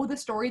know the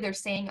story they're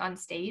saying on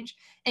stage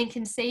and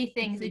can say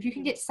things, if you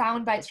can get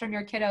sound bites from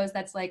your kiddos,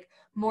 that's like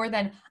more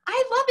than,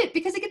 I love it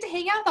because I get to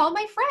hang out with all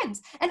my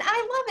friends, and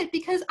I love it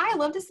because I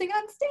love to sing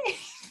on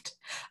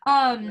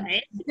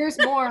stage. There's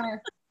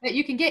more that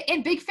you can get,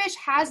 and Big Fish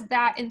has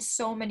that in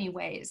so many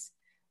ways.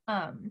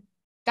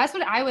 That's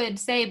what I would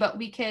say, but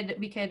we could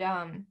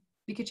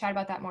chat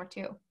about that more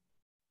too.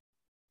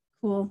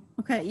 Cool.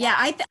 Okay. Yeah,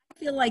 I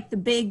feel like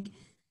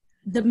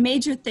the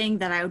major thing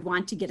that I would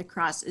want to get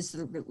across is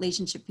the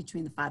relationship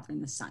between the father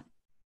and the son.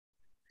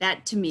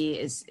 That to me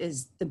is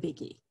the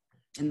biggie.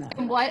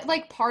 And what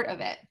like part of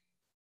it?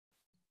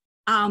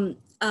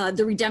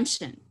 The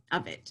redemption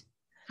of it,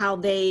 how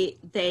they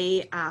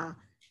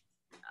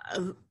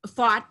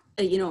fought,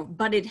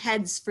 butted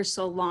heads for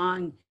so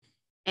long,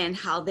 and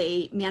how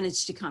they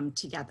managed to come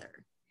together.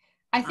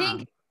 I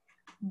think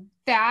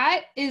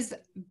that is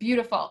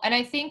beautiful. And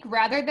I think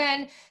rather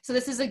than, so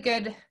this is a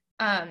good,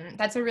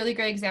 that's a really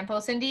great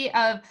example, Cindy,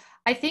 of,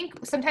 I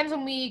think sometimes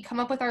when we come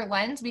up with our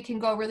lens, we can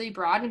go really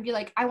broad and be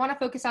like, I want to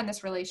focus on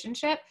this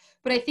relationship.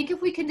 But I think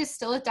if we can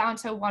distill it down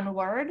to one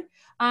word,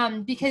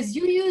 because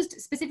you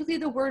used specifically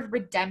the word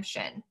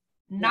redemption,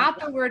 not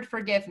the word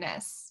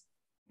forgiveness,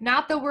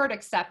 not the word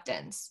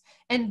acceptance.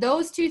 And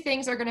those two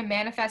things are going to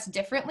manifest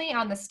differently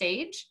on the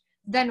stage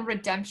than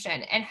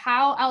redemption. And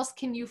how else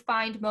can you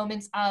find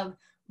moments of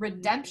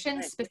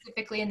redemption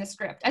specifically in the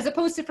script, as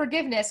opposed to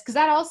forgiveness, because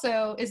that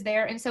also is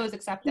there, and so is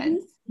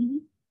acceptance.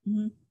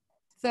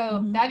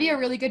 So that'd be a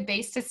really good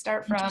base to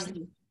start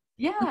from.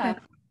 Yeah.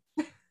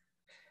 Okay.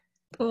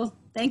 Cool.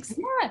 Thanks.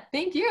 Yeah,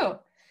 thank you.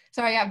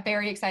 Sorry, I got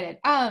very excited.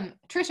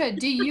 Trisha,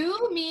 do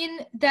you mean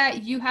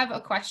that you have a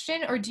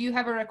question, or do you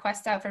have a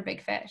request out for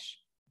Big Fish?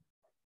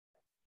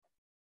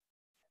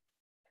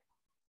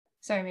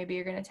 Sorry, maybe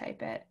you're going to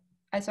type it.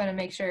 I just want to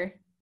make sure.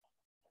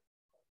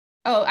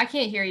 Oh, I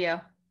can't hear you.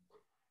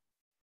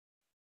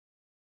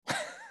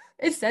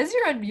 It says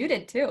you're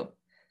unmuted too.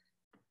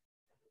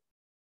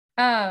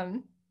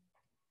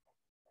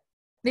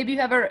 Maybe do you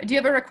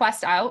have a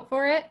request out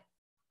for it?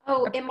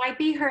 Oh, it might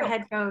be her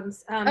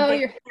headphones.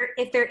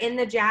 If they're in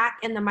the jack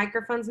and the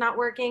microphone's not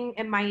working,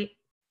 it might,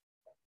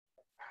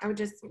 I would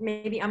just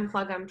maybe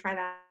unplug them, try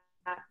that.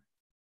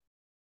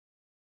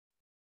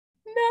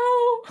 No.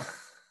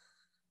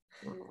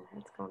 I don't know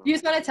what's going on. You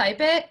just want to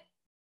type it?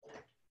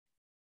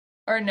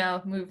 Or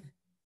no, move.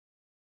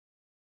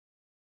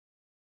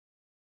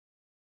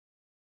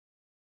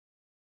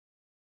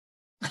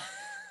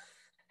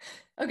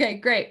 Okay,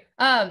 great.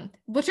 Well,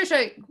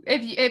 Trisha,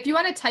 if you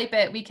want to type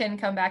it, we can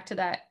come back to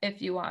that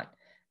if you want.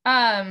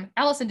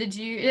 Allison, did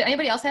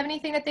anybody else have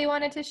anything that they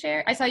wanted to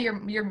share? I saw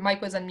your mic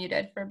was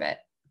unmuted for a bit.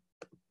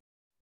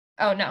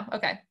 Oh, no.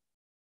 Okay.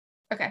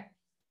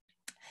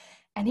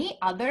 Any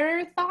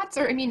other thoughts?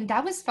 Or, I mean,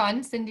 that was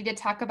fun, Cindy, to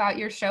talk about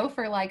your show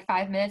for like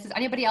 5 minutes. Does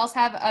anybody else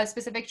have a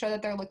specific show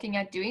that they're looking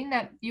at doing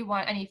that you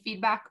want any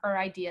feedback or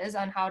ideas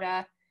on how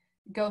to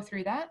go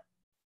through that?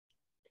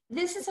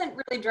 This isn't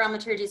really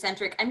dramaturgy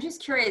centric. I'm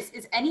just curious,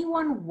 is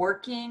anyone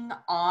working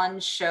on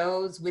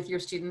shows with your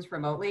students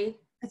remotely?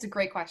 That's a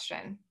great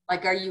question.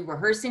 Like, are you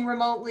rehearsing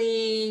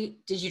remotely?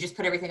 Did you just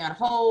put everything on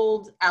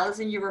hold?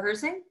 Allison, you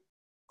rehearsing?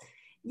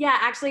 Yeah,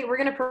 actually, we're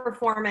going to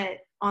perform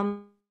it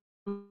online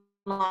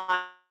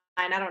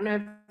I don't know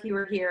if you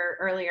were here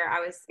earlier. I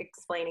was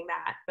explaining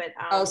that, but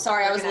oh,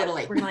 sorry, I was a little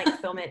late. We're gonna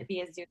like film it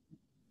via Zoom.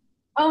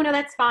 Oh no,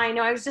 that's fine.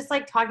 No, I was just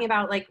like talking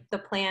about like the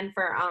plan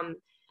for I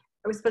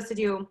was supposed to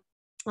do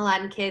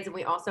Aladdin Kids, and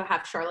we also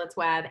have Charlotte's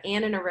Web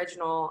and an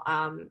original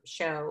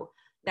show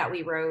that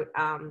we wrote.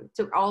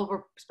 So all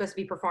were supposed to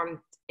be performed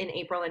in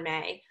April and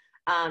May.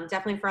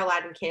 Definitely for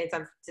Aladdin Kids,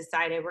 I've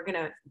decided we're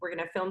gonna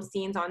film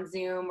scenes on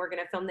Zoom. We're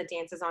gonna film the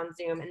dances on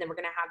Zoom, and then we're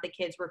gonna have the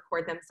kids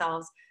record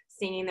themselves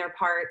singing their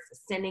parts,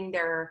 sending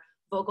their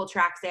vocal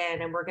tracks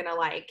in, and we're gonna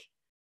like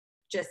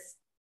just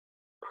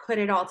put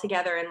it all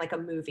together in like a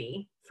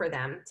movie for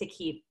them to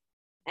keep.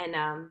 And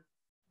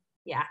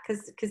yeah,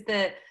 because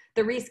the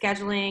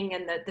rescheduling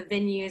and the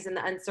venues and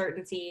the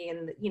uncertainty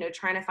and, you know,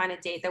 trying to find a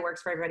date that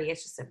works for everybody,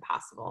 it's just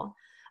impossible.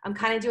 I'm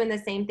kind of doing the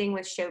same thing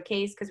with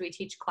Showcase because we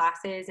teach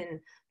classes in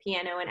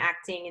piano and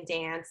acting and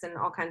dance and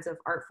all kinds of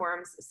art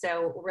forms.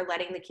 So we're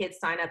letting the kids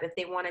sign up if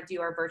they want to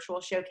do our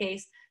virtual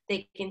showcase.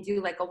 They can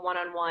do like a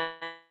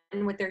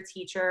one-on-one with their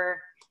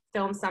teacher,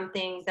 film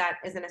something that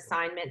is an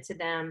assignment to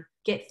them,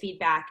 get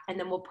feedback, and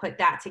then we'll put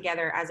that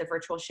together as a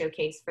virtual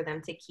showcase for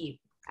them to keep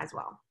as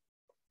well.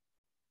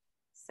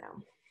 So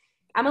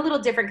I'm a little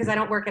different because I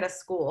don't work at a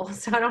school,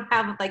 so I don't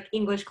have like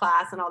English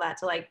class and all that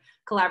to like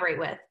collaborate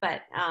with,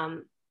 but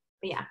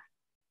yeah.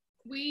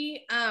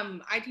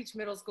 I teach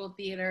middle school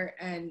theater,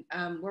 and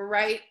we're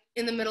right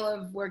in the middle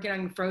of working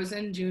on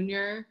Frozen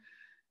Junior,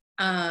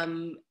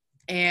 and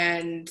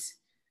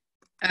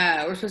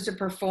we're supposed to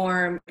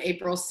perform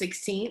April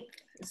 16th,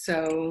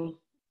 so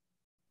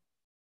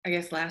I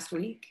guess last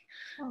week.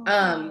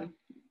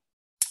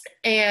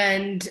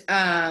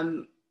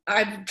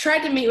 I've tried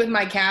to meet with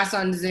my cast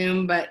on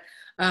Zoom, but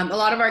a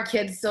lot of our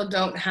kids still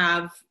don't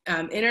have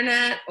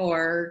internet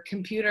or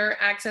computer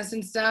access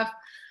and stuff.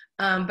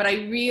 But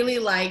I really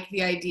like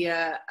the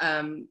idea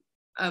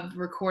of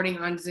recording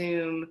on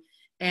Zoom.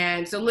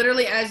 And so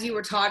literally as you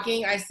were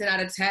talking, I sent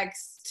out a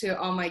text to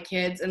all my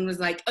kids and was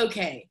like,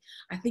 okay,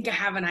 I think I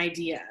have an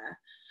idea.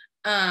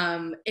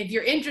 If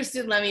you're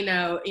interested, let me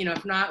know. You know,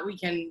 if not, we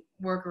can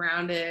work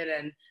around it.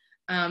 And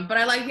but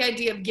I like the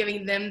idea of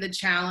giving them the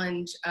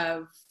challenge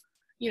of,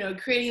 you know,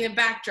 creating the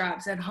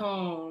backdrops at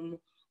home,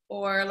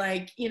 or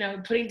like, you know,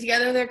 putting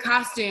together their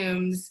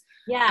costumes.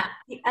 Yeah.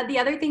 The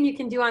other thing you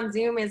can do on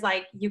Zoom is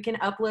like you can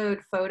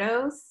upload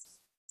photos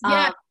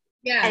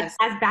yes.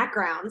 as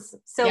backgrounds.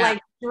 So Yeah.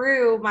 like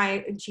Drew,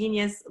 my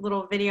genius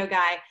little video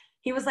guy,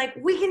 he was like,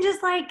 we can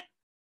just like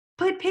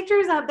put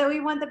pictures up that we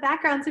want the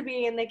background to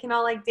be, and they can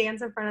all like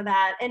dance in front of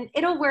that. And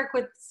it'll work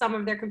with some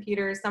of their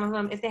computers. Some of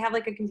them, if they have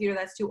like a computer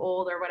that's too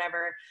old or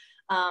whatever,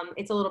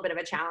 it's a little bit of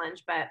a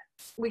challenge, but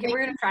we're going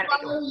to try to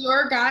make it work.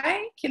 Your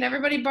guy? Can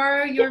everybody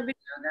borrow your video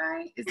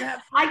guy? Is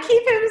that? I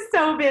keep him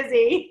so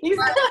busy. He's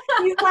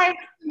like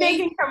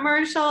making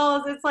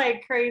commercials. It's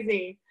like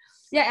crazy.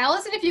 Yeah,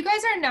 Allison, if you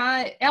guys are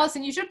not,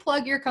 Allison, you should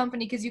plug your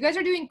company because you guys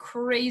are doing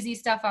crazy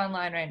stuff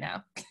online right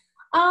now.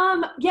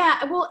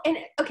 Yeah, well, and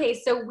okay,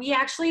 so we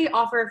actually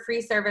offer a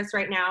free service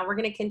right now. We're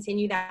going to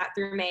continue that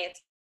through May.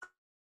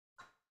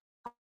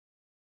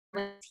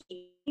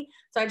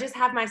 So I just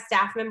have my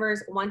staff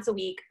members once a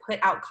week put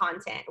out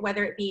content,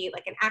 whether it be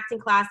like an acting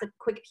class, a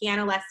quick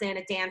piano lesson,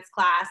 a dance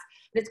class.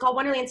 But it's called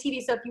Wonderland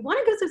TV. So if you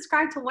want to go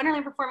subscribe to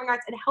Wonderland Performing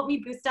Arts and help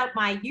me boost up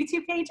my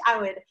YouTube page, I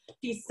would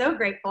be so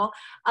grateful.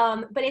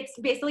 But it's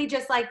basically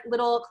just like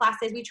little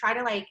classes. We try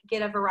to like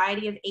get a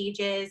variety of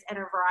ages and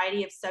a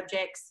variety of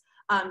subjects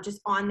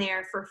just on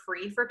there for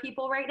free for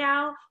people right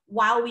now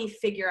while we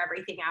figure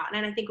everything out.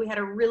 And I think we had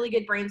a really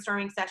good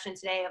brainstorming session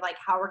today of like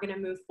how we're going to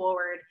move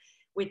forward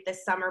with the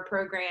summer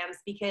programs,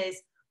 because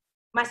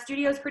my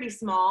studio is pretty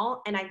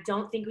small and I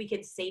don't think we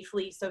could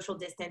safely social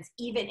distance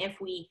even if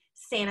we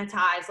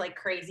sanitize like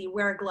crazy,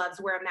 wear gloves,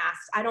 wear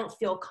masks. I don't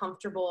feel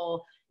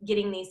comfortable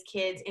getting these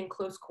kids in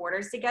close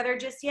quarters together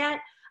just yet.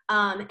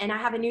 And I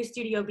have a new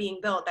studio being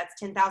built that's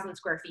 10,000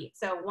 square feet.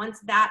 So once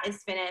that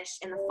is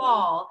finished in the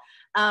fall,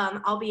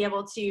 I'll be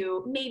able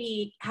to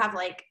maybe have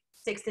like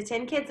 6 to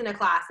 10 kids in a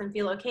class and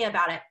feel okay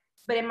about it.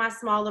 But in my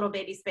small little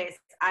baby space,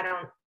 I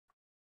don't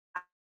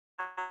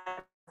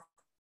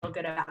feel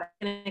good about it.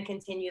 I'm going to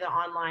continue the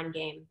online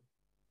game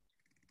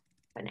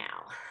for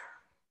now.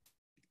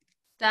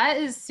 That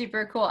is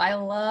super cool. I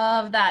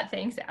love that.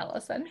 Thanks,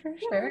 Allison, for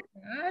sharing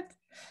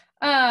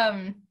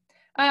that.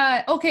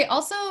 Okay,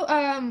 also,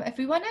 if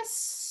we want to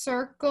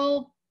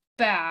circle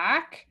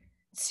back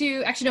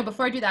to, actually, no,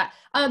 before I do that,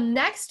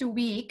 next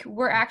week,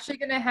 we're actually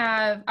going to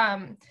have,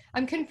 I'm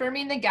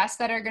confirming the guests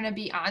that are going to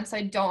be on, so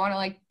I don't want to,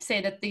 like,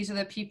 say that these are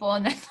the people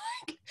and then,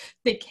 like,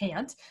 they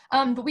can't.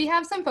 But we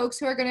have some folks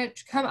who are going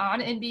to come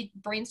on and be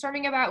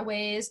brainstorming about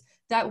ways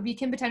that we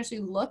can potentially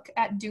look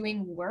at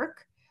doing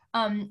work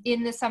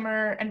in the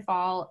summer and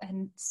fall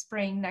and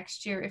spring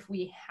next year if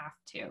we have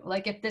to,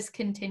 like if this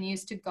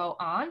continues to go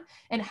on,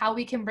 and how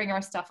we can bring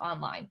our stuff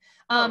online.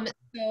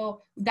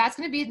 So that's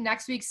going to be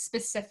next week's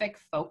specific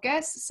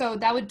focus. So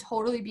that would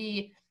totally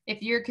be,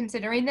 if you're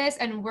considering this,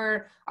 and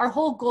our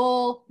whole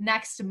goal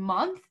next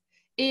month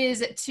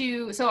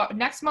so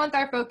next month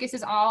our focus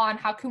is all on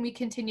how can we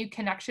continue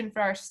connection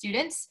for our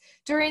students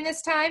during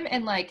this time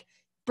and like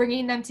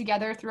bringing them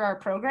together through our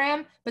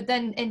program. But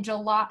then in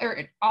July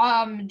or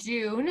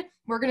June,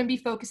 we're going to be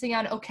focusing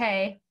on,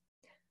 okay,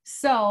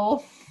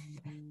 so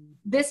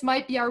this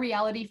might be our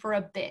reality for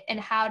a bit, and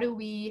how do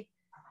we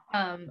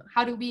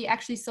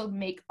actually still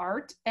make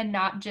art and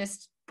not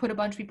just put a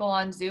bunch of people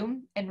on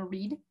Zoom and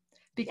read,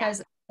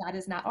 because that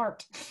is not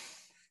art.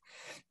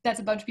 That's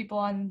a bunch of people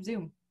on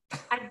Zoom.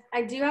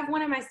 I do have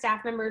one of my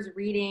staff members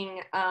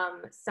reading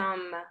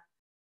some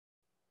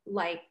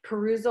like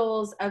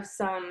perusals of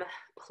some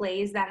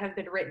plays that have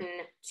been written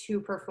to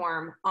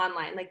perform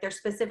online. Like they're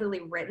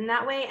specifically written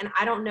that way. And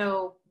I don't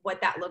know what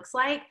that looks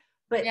like,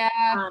 but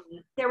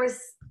there was,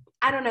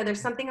 I don't know, there's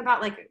something about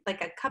like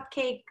a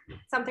cupcake,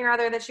 something or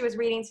other that she was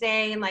reading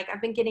today. And like,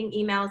 I've been getting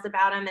emails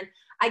about them, and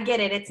I get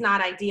it. It's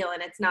not ideal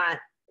and it's not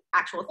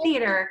actual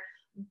theater,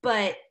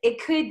 but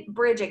it could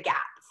bridge a gap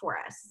for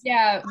us.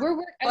 Yeah.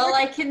 Well,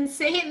 I can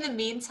say in the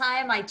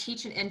meantime, I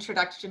teach an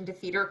introduction to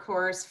theater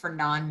course for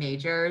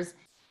non-majors.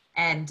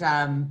 And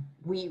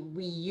we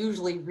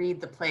usually read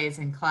the plays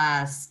in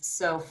class.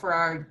 So for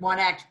our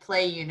one-act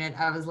play unit,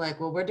 I was like,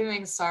 well, we're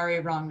doing Sorry,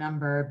 Wrong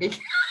Number, because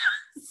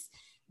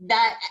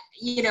that,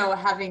 you know,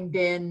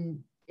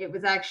 it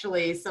was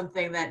actually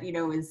something that, you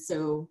know, is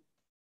so,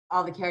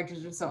 all the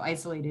characters are so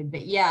isolated.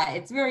 But yeah,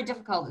 it's very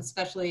difficult,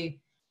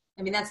 especially,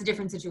 I mean, that's a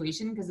different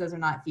situation because those are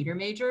not theater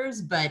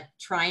majors, but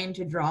trying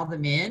to draw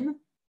them in.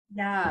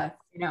 Yeah.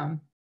 You know.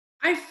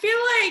 I feel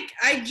like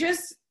I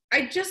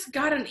just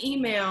got an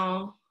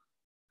email,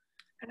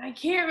 and I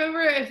can't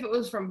remember if it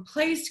was from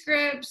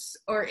PlayScripts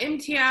or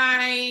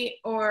MTI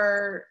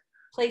or...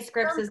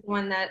 PlayScripts is the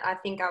one that I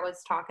think I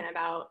was talking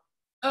about.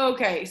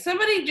 Okay,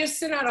 somebody just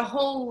sent out a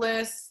whole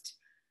list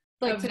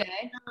like of today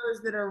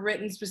videos that are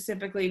written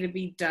specifically to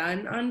be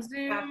done on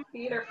Zoom. Yeah,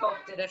 Theater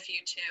Folk did a few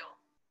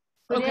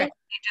too. Okay.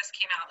 They just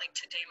came out like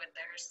today with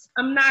theirs.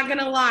 I'm not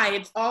gonna lie,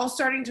 it's all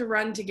starting to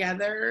run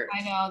together.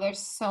 I know, there's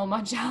so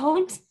much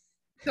out.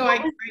 So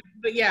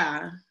but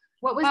yeah.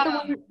 What was the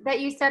one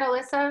that you said,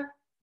 Alyssa?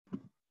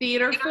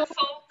 Theater Folk.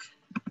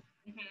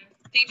 Mm-hmm.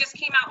 They just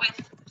came out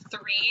with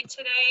 3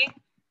 today.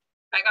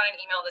 I got an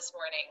email this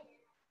morning.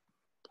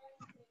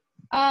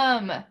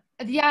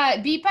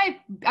 Yeah, Beat by,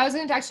 I was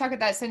going to actually talk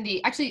about that,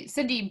 Cindy. Actually,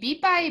 Cindy,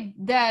 Beat by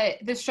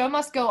the Show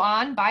Must Go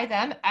On by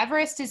them,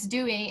 Everest is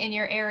doing in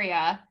your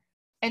area.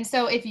 And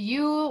so if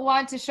you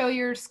want to show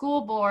your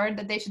school board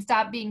that they should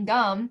stop being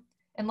dumb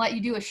and let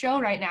you do a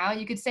show right now,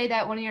 you could say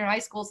that one of your high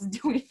schools is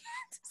doing it.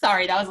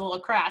 Sorry, that was a little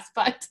crass,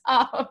 but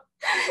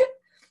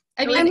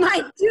I mean, I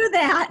might do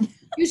that.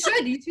 You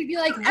should be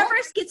like,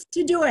 Everest gets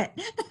to do it.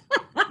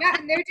 Yeah,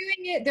 and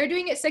they're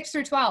doing it 6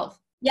 through 12.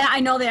 Yeah,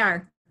 I know they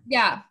are.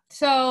 Yeah.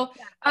 So,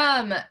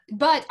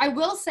 but I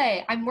will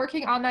say I'm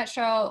working on that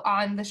show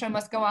on The Show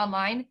Must Go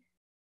Online.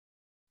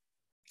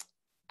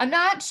 I'm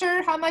not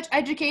sure how much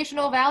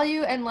educational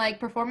value and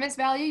like performance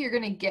value you're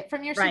going to get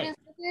from your students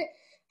with it.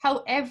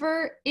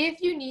 However,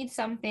 if you need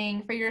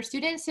something for your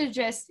students to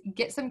just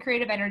get some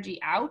creative energy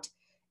out,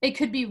 it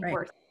could be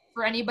worth it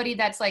for anybody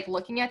that's like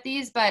looking at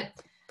these. But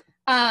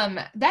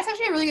that's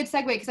actually a really good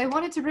segue, because I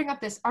wanted to bring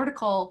up this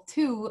article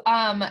too.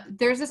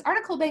 There's this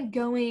article been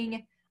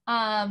going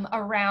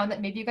around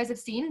that maybe you guys have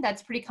seen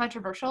that's pretty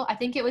controversial. I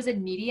think it was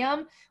in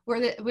Medium where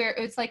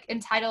it's like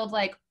entitled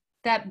like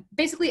that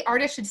basically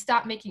artists should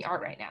stop making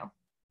art right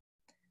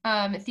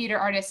now. Theater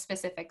artists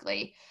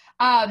specifically.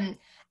 And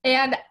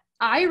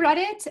I read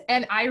it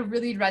and I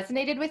really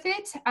resonated with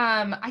it.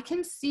 I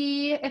can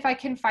see if I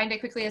can find it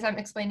quickly as I'm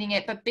explaining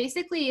it, but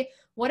basically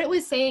what it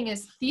was saying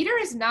is theater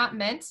is not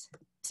meant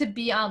to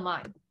be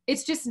online.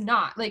 It's just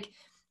not. Like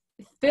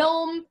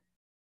film,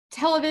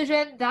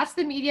 television, that's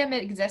the medium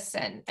it exists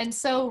in. And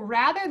so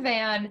rather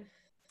than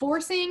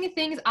forcing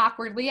things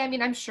awkwardly, I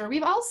mean, I'm sure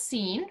we've all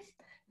seen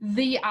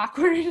the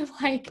awkward,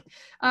 like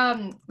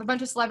a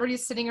bunch of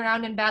celebrities sitting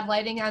around in bad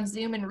lighting on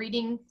Zoom and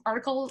reading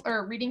articles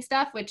or reading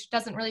stuff, which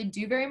doesn't really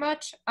do very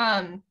much.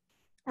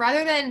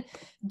 Rather than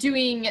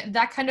doing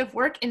that kind of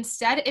work,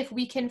 instead, if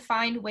we can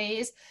find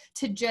ways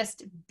to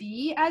just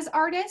be as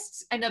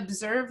artists and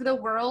observe the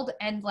world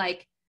and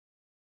like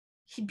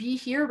be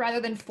here rather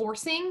than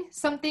forcing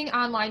something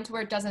online to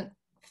where it doesn't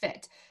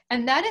fit.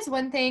 And that is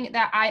one thing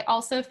that I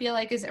also feel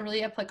like is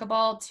really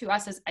applicable to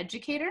us as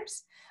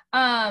educators.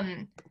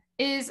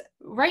 Is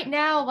right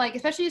now, like,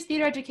 especially as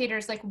theater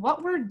educators, like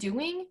what we're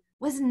doing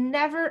was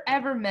never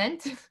ever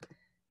meant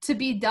to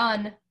be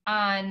done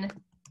on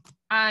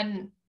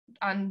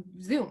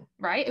Zoom,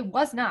 right? It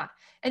was not.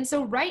 And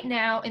so right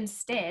now,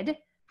 instead,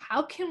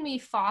 how can we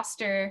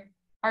foster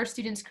our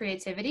students'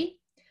 creativity?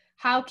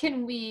 How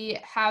can we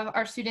have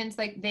our students,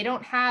 like, they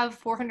don't have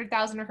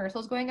 400,000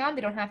 rehearsals going on.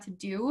 They don't have to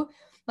do,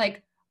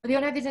 like, they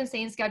don't have these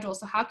insane schedules.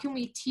 So how can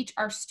we teach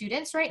our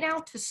students right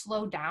now to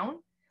slow down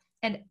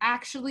and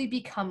actually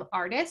become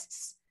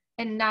artists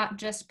and not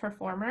just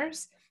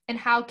performers? And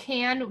how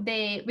can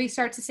we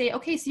start to say,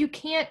 okay, so you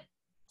can't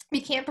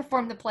we can't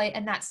perform the play,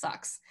 and that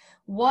sucks.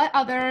 What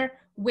other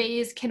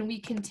ways can we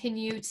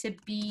continue to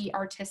be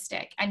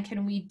artistic, and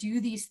can we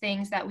do these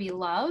things that we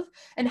love,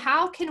 and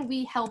how can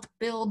we help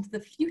build the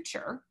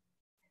future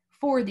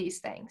for these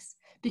things?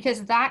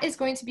 Because that is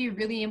going to be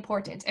really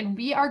important, and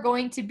we are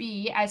going to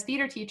be, as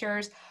theater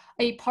teachers,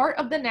 a part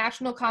of the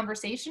national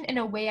conversation in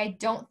a way I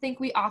don't think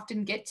we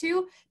often get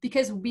to,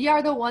 because we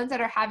are the ones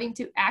that are having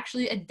to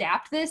actually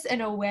adapt this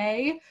in a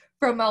way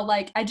from a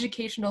like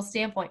educational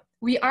standpoint.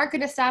 We aren't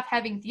going to stop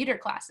having theater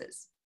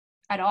classes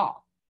at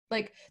all.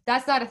 Like,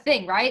 that's not a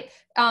thing, right?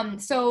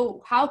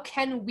 So how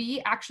can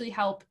we actually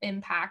help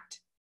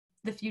impact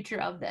the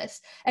future of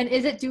this? And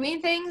is it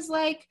doing things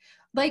like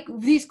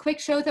these quick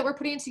shows that we're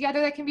putting together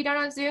that can be done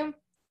on Zoom?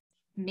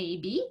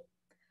 Maybe.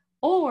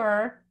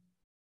 Or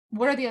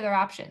what are the other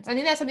options? I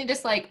think that's something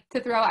just like to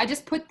throw. I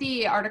just put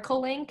the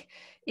article link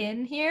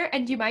in here,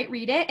 and you might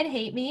read it and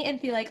hate me and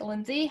feel like,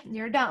 Lindsay,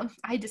 you're dumb.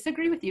 I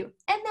disagree with you,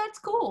 and that's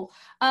cool.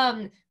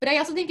 But I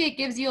also think it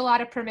gives you a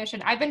lot of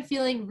permission. I've been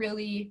feeling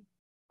really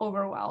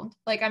overwhelmed.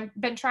 Like, I've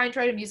been trying to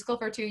write a musical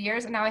for 2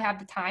 years, and now I have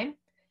the time,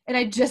 and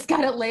I just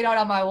got it laid out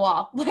on my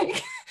wall,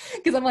 like,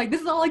 because I'm like,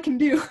 this is all I can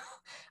do.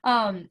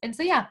 And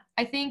so, yeah,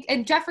 I think,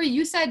 and Jeffrey,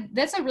 you said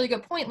that's a really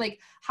good point. Like,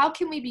 how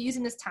can we be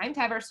using this time to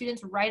have our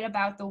students write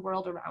about the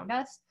world around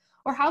us?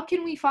 Or how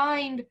can we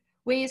find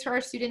ways for our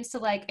students to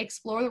like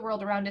explore the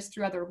world around us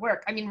through other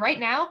work? I mean, right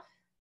now,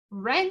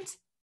 Rent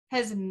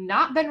has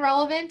not been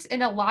relevant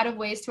in a lot of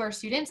ways to our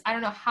students. I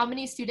don't know how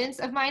many students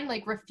of mine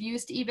like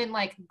refuse to even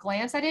like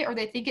glance at it, or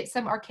they think it's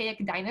some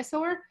archaic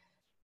dinosaur.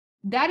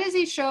 That is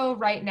a show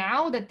right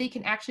now that they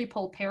can actually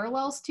pull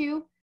parallels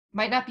to.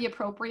 Might not be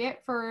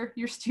appropriate for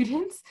your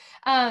students.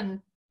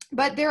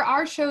 But there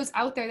are shows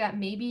out there that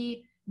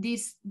maybe the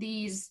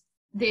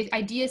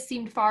ideas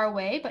seemed far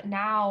away, but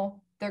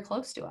now they're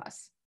close to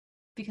us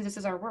because this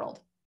is our world.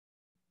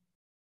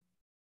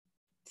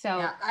 So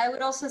yeah, I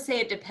would also say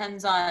it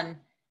depends on,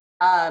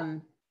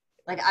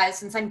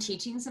 since I'm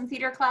teaching some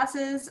theater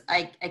classes,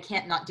 I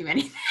can't not do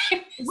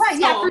anything. Right,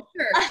 yeah, for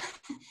sure.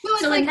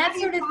 So like that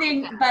sort of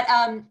thing, but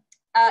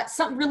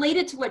something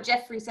related to what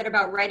Jeffrey said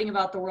about writing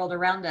about the world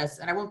around us,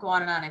 and I won't go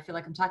on and on, I feel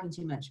like I'm talking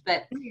too much,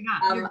 but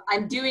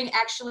I'm doing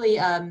actually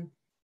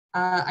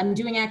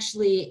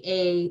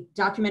a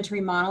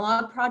documentary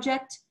monologue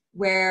project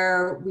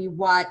where we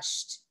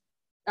watched,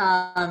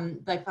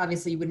 like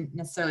obviously you wouldn't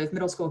necessarily with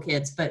middle school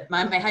kids, but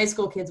my high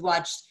school kids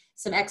watched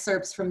some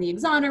excerpts from The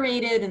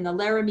Exonerated and the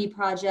Laramie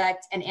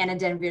Project and Anna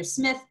Denvere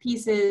Smith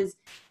pieces,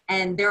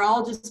 and they're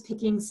all just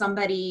picking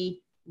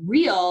somebody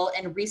real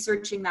and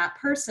researching that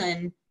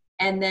person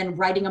and then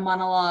writing a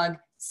monologue.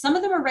 Some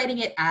of them are writing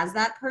it as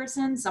that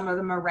person, some of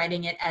them are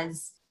writing it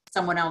as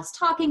someone else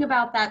talking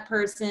about that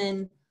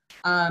person.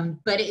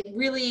 But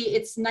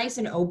it's nice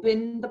and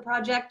open, the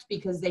project,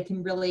 because they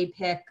can really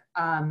pick,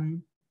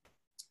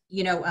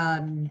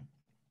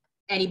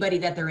 anybody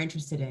that they're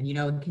interested in.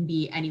 It can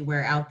be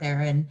anywhere out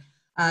there. And,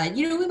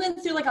 we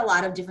went through like a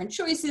lot of different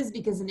choices,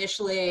 because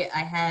initially I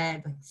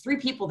had like 3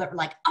 people that were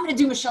like, I'm gonna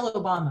do Michelle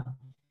Obama.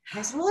 And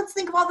I said, well, let's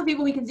think of all the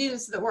people we can do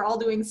so that we're all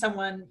doing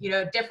someone,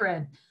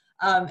 different,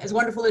 as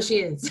wonderful as she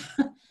is.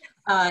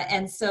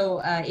 And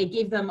so it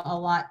gave them a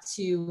lot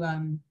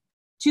to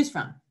choose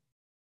from.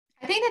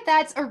 I think that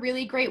that's a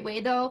really great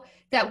way, though,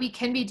 that we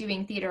can be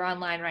doing theater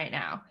online right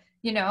now.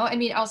 I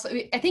mean, also,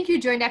 I think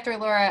you joined after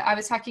Laura. I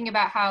was talking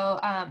about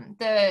how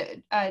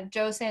the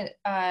Joe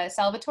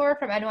Salvatore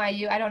from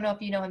NYU, I don't know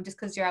if you know him just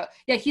because you're out.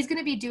 Yeah, he's going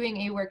to be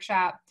doing a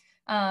workshop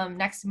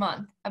next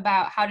month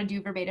about how to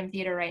do verbatim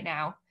theater right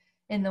now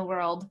in the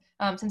world,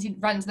 since he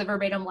runs the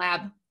Verbatim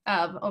Lab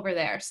over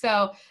there.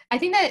 So I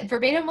think that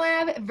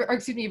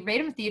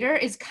Verbatim Theater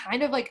is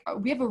kind of like,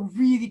 we have a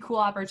really cool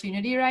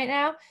opportunity right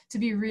now to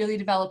be really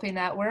developing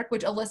that work,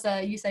 which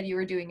Alyssa, you said you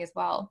were doing as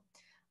well.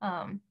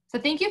 So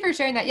thank you for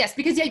sharing that. Yes,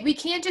 because we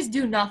can't just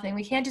do nothing.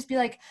 We can't just be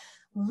like,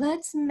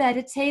 let's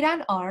meditate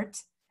on art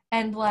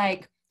and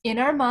like in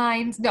our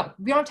minds. No,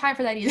 we don't have time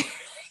for that either.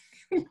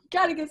 We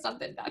gotta get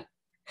something done.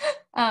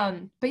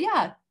 But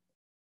yeah.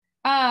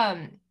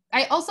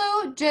 I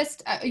also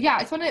just, we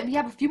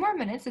have a few more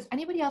minutes. Does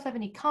anybody else have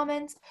any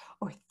comments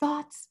or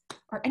thoughts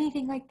or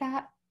anything like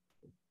that?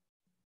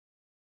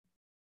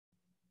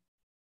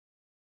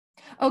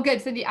 Oh,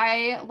 good, Cindy.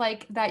 I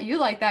like that you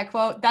like that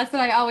quote. That's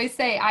what I always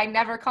say. I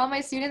never call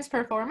my students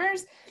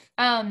performers.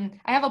 I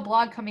have a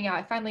blog coming out.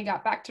 I finally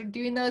got back to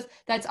doing those.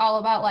 That's all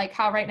about like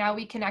how right now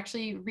we can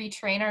actually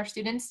retrain our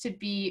students to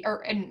be,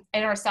 and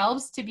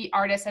ourselves to be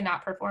artists and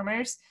not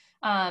performers.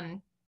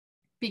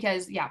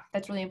 Because yeah,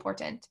 that's really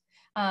important.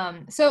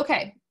 So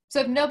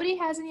if nobody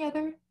has any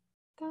other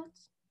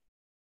thoughts.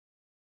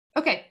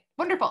 Okay,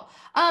 wonderful.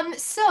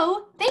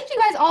 So thank you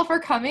guys all for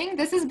coming.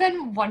 This has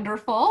been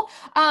wonderful.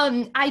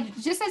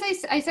 Just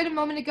as I said a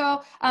moment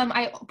ago,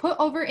 I put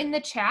over in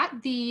the chat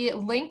the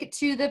link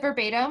to the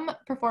Verbatim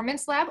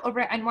Performance Lab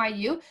over at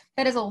NYU.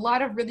 That is a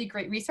lot of really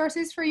great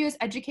resources for you as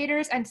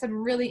educators and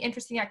some really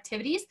interesting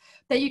activities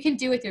that you can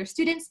do with your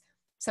students.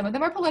 Some of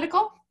them are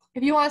political,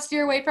 if you want to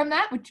steer away from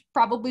that, which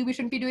probably we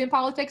shouldn't be doing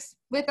politics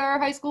with our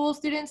high school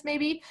students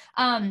maybe,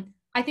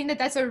 I think that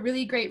that's a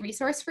really great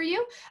resource for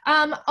you.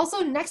 Also,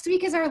 next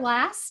week is our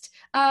last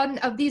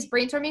of these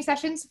brainstorming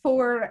sessions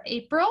for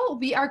April.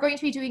 We are going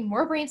to be doing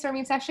more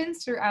brainstorming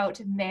sessions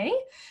throughout May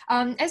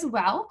as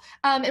well.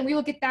 And we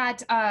will get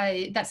that,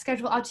 that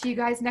schedule out to you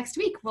guys next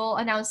week. We'll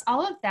announce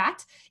all of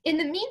that. In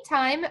the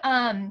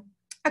meantime,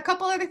 a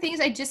couple other things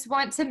I just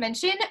want to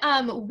mention.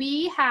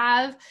 We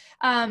have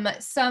I'm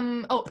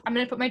going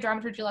to put my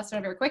dramaturgy lesson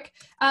over quick.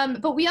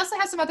 But we also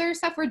have some other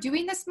stuff we're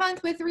doing this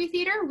month with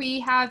Re-Theater.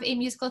 We have a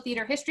musical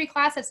theater history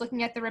class that's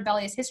looking at the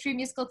rebellious history of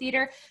musical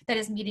theater that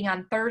is meeting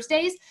on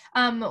Thursdays.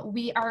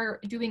 We are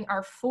doing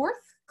our 4th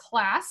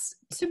class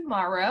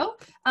tomorrow.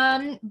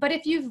 But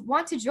if you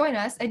want to join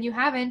us and you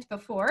haven't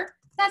before,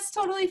 that's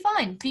totally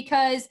fine,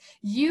 because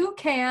you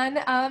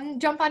can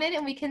jump on in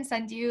and we can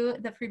send you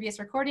the previous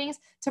recordings.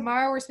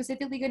 Tomorrow, we're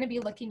specifically going to be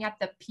looking at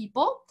the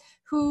people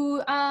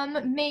who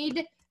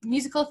made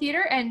musical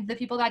theater and the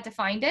people that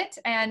defined it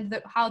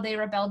and how they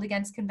rebelled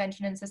against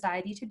convention and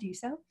society to do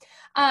so.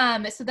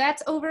 So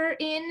that's over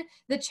in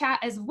the chat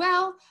as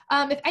well.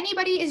 If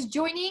anybody is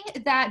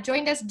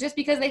joined us just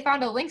because they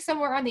found a link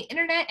somewhere on the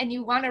internet and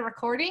you want a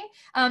recording,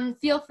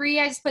 feel free.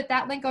 I just put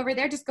that link over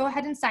there. Just go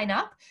ahead and sign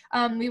up.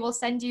 We will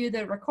send you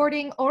the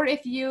recording, or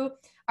if you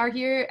are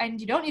here and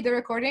you don't need the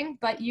recording,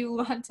 but you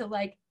want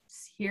to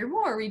hear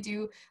more,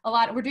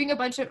 we're doing a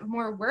bunch of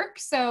more work,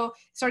 so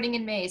starting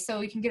in May,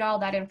 so you can get all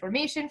that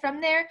information from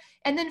there.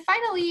 And then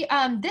finally,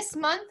 this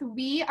month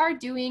we are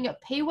doing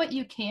pay what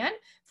you can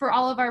for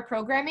all of our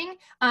programming.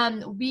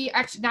 We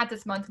actually, not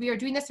this month, we are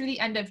doing this through the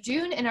end of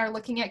June and are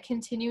looking at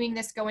continuing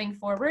this going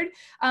forward.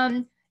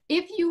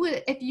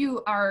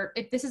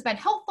 If this has been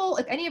helpful,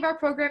 if any of our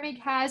programming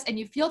has, and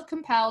you feel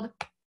compelled,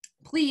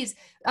 please,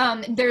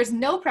 there's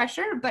no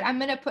pressure, but I'm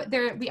going to put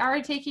there, we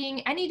are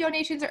taking any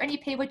donations or any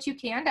pay what you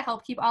can to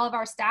help keep all of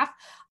our staff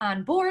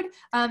on board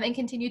and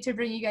continue to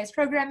bring you guys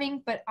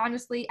programming. But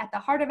honestly, at the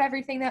heart of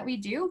everything that we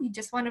do, we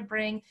just want to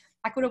bring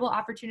equitable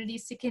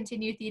opportunities to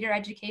continue theater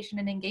education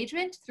and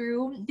engagement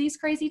through these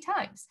crazy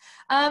times.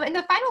 And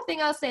the final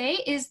thing I'll say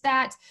is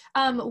that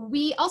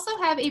we also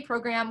have a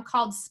program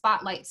called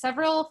Spotlight.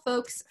 Several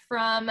folks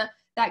from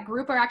that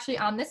group are actually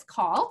on this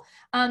call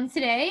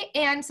today.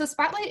 And so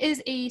Spotlight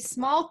is a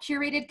small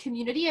curated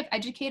community of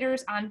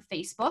educators on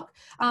Facebook.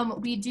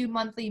 We do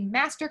monthly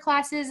master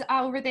classes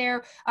over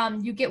there.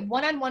 You get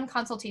one-on-one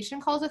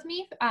consultation calls with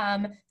me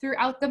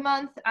throughout the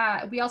month.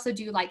 We also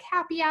do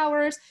happy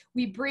hours.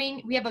 We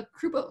have a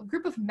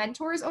group of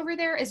mentors over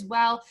there as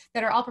well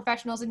that are all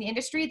professionals in the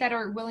industry that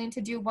are willing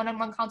to do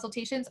one-on-one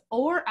consultations,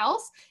 or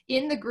else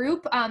in the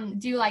group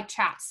do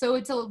chats. So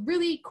it's a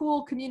really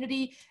cool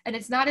community, and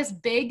it's not as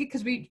big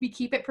because we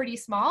keep it pretty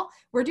small.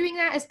 We're doing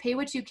that as pay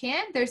what you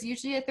can. There's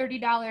usually a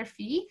 $30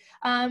 fee,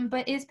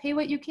 but is pay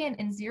what you can,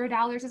 and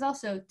 $0 is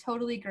also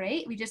totally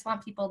great. We just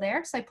want people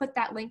there. So I put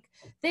that link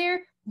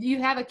there.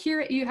 You have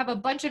a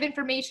bunch of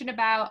information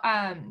about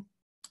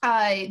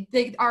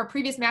our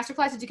previous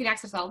masterclasses. You can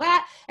access all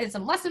that and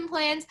some lesson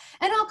plans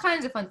and all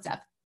kinds of fun stuff.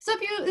 So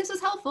if this is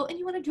helpful and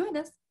you want to join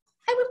us,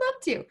 I would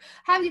love to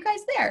have you guys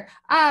there.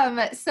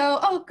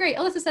 Oh, great.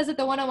 Alyssa says that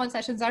the one-on-one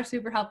sessions are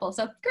super helpful.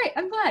 So great,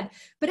 I'm glad.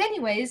 But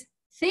anyways,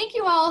 thank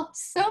you all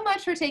so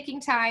much for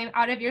taking time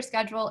out of your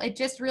schedule. It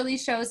just really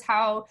shows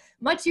how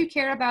much you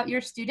care about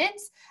your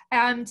students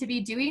to be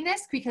doing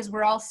this, because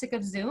we're all sick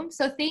of Zoom.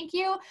 So thank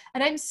you.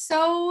 And I'm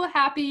so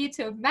happy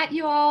to have met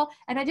you all.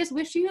 And I just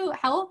wish you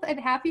health and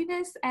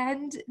happiness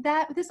and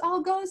that this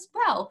all goes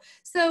well.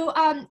 So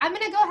I'm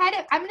going to go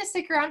ahead. I'm going to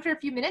stick around for a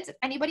few minutes. If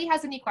anybody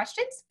has any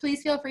questions,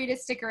 please feel free to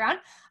stick around.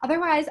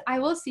 Otherwise, I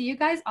will see you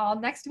guys all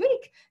next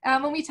week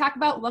when we talk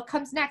about what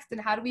comes next and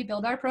how do we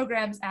build our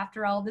programs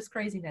after all this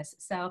craziness.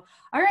 So,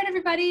 all right,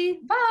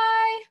 everybody.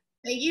 Bye.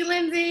 Thank you,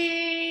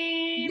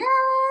 Lindsay.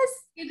 Yes.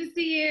 Good to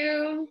see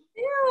you.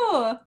 You.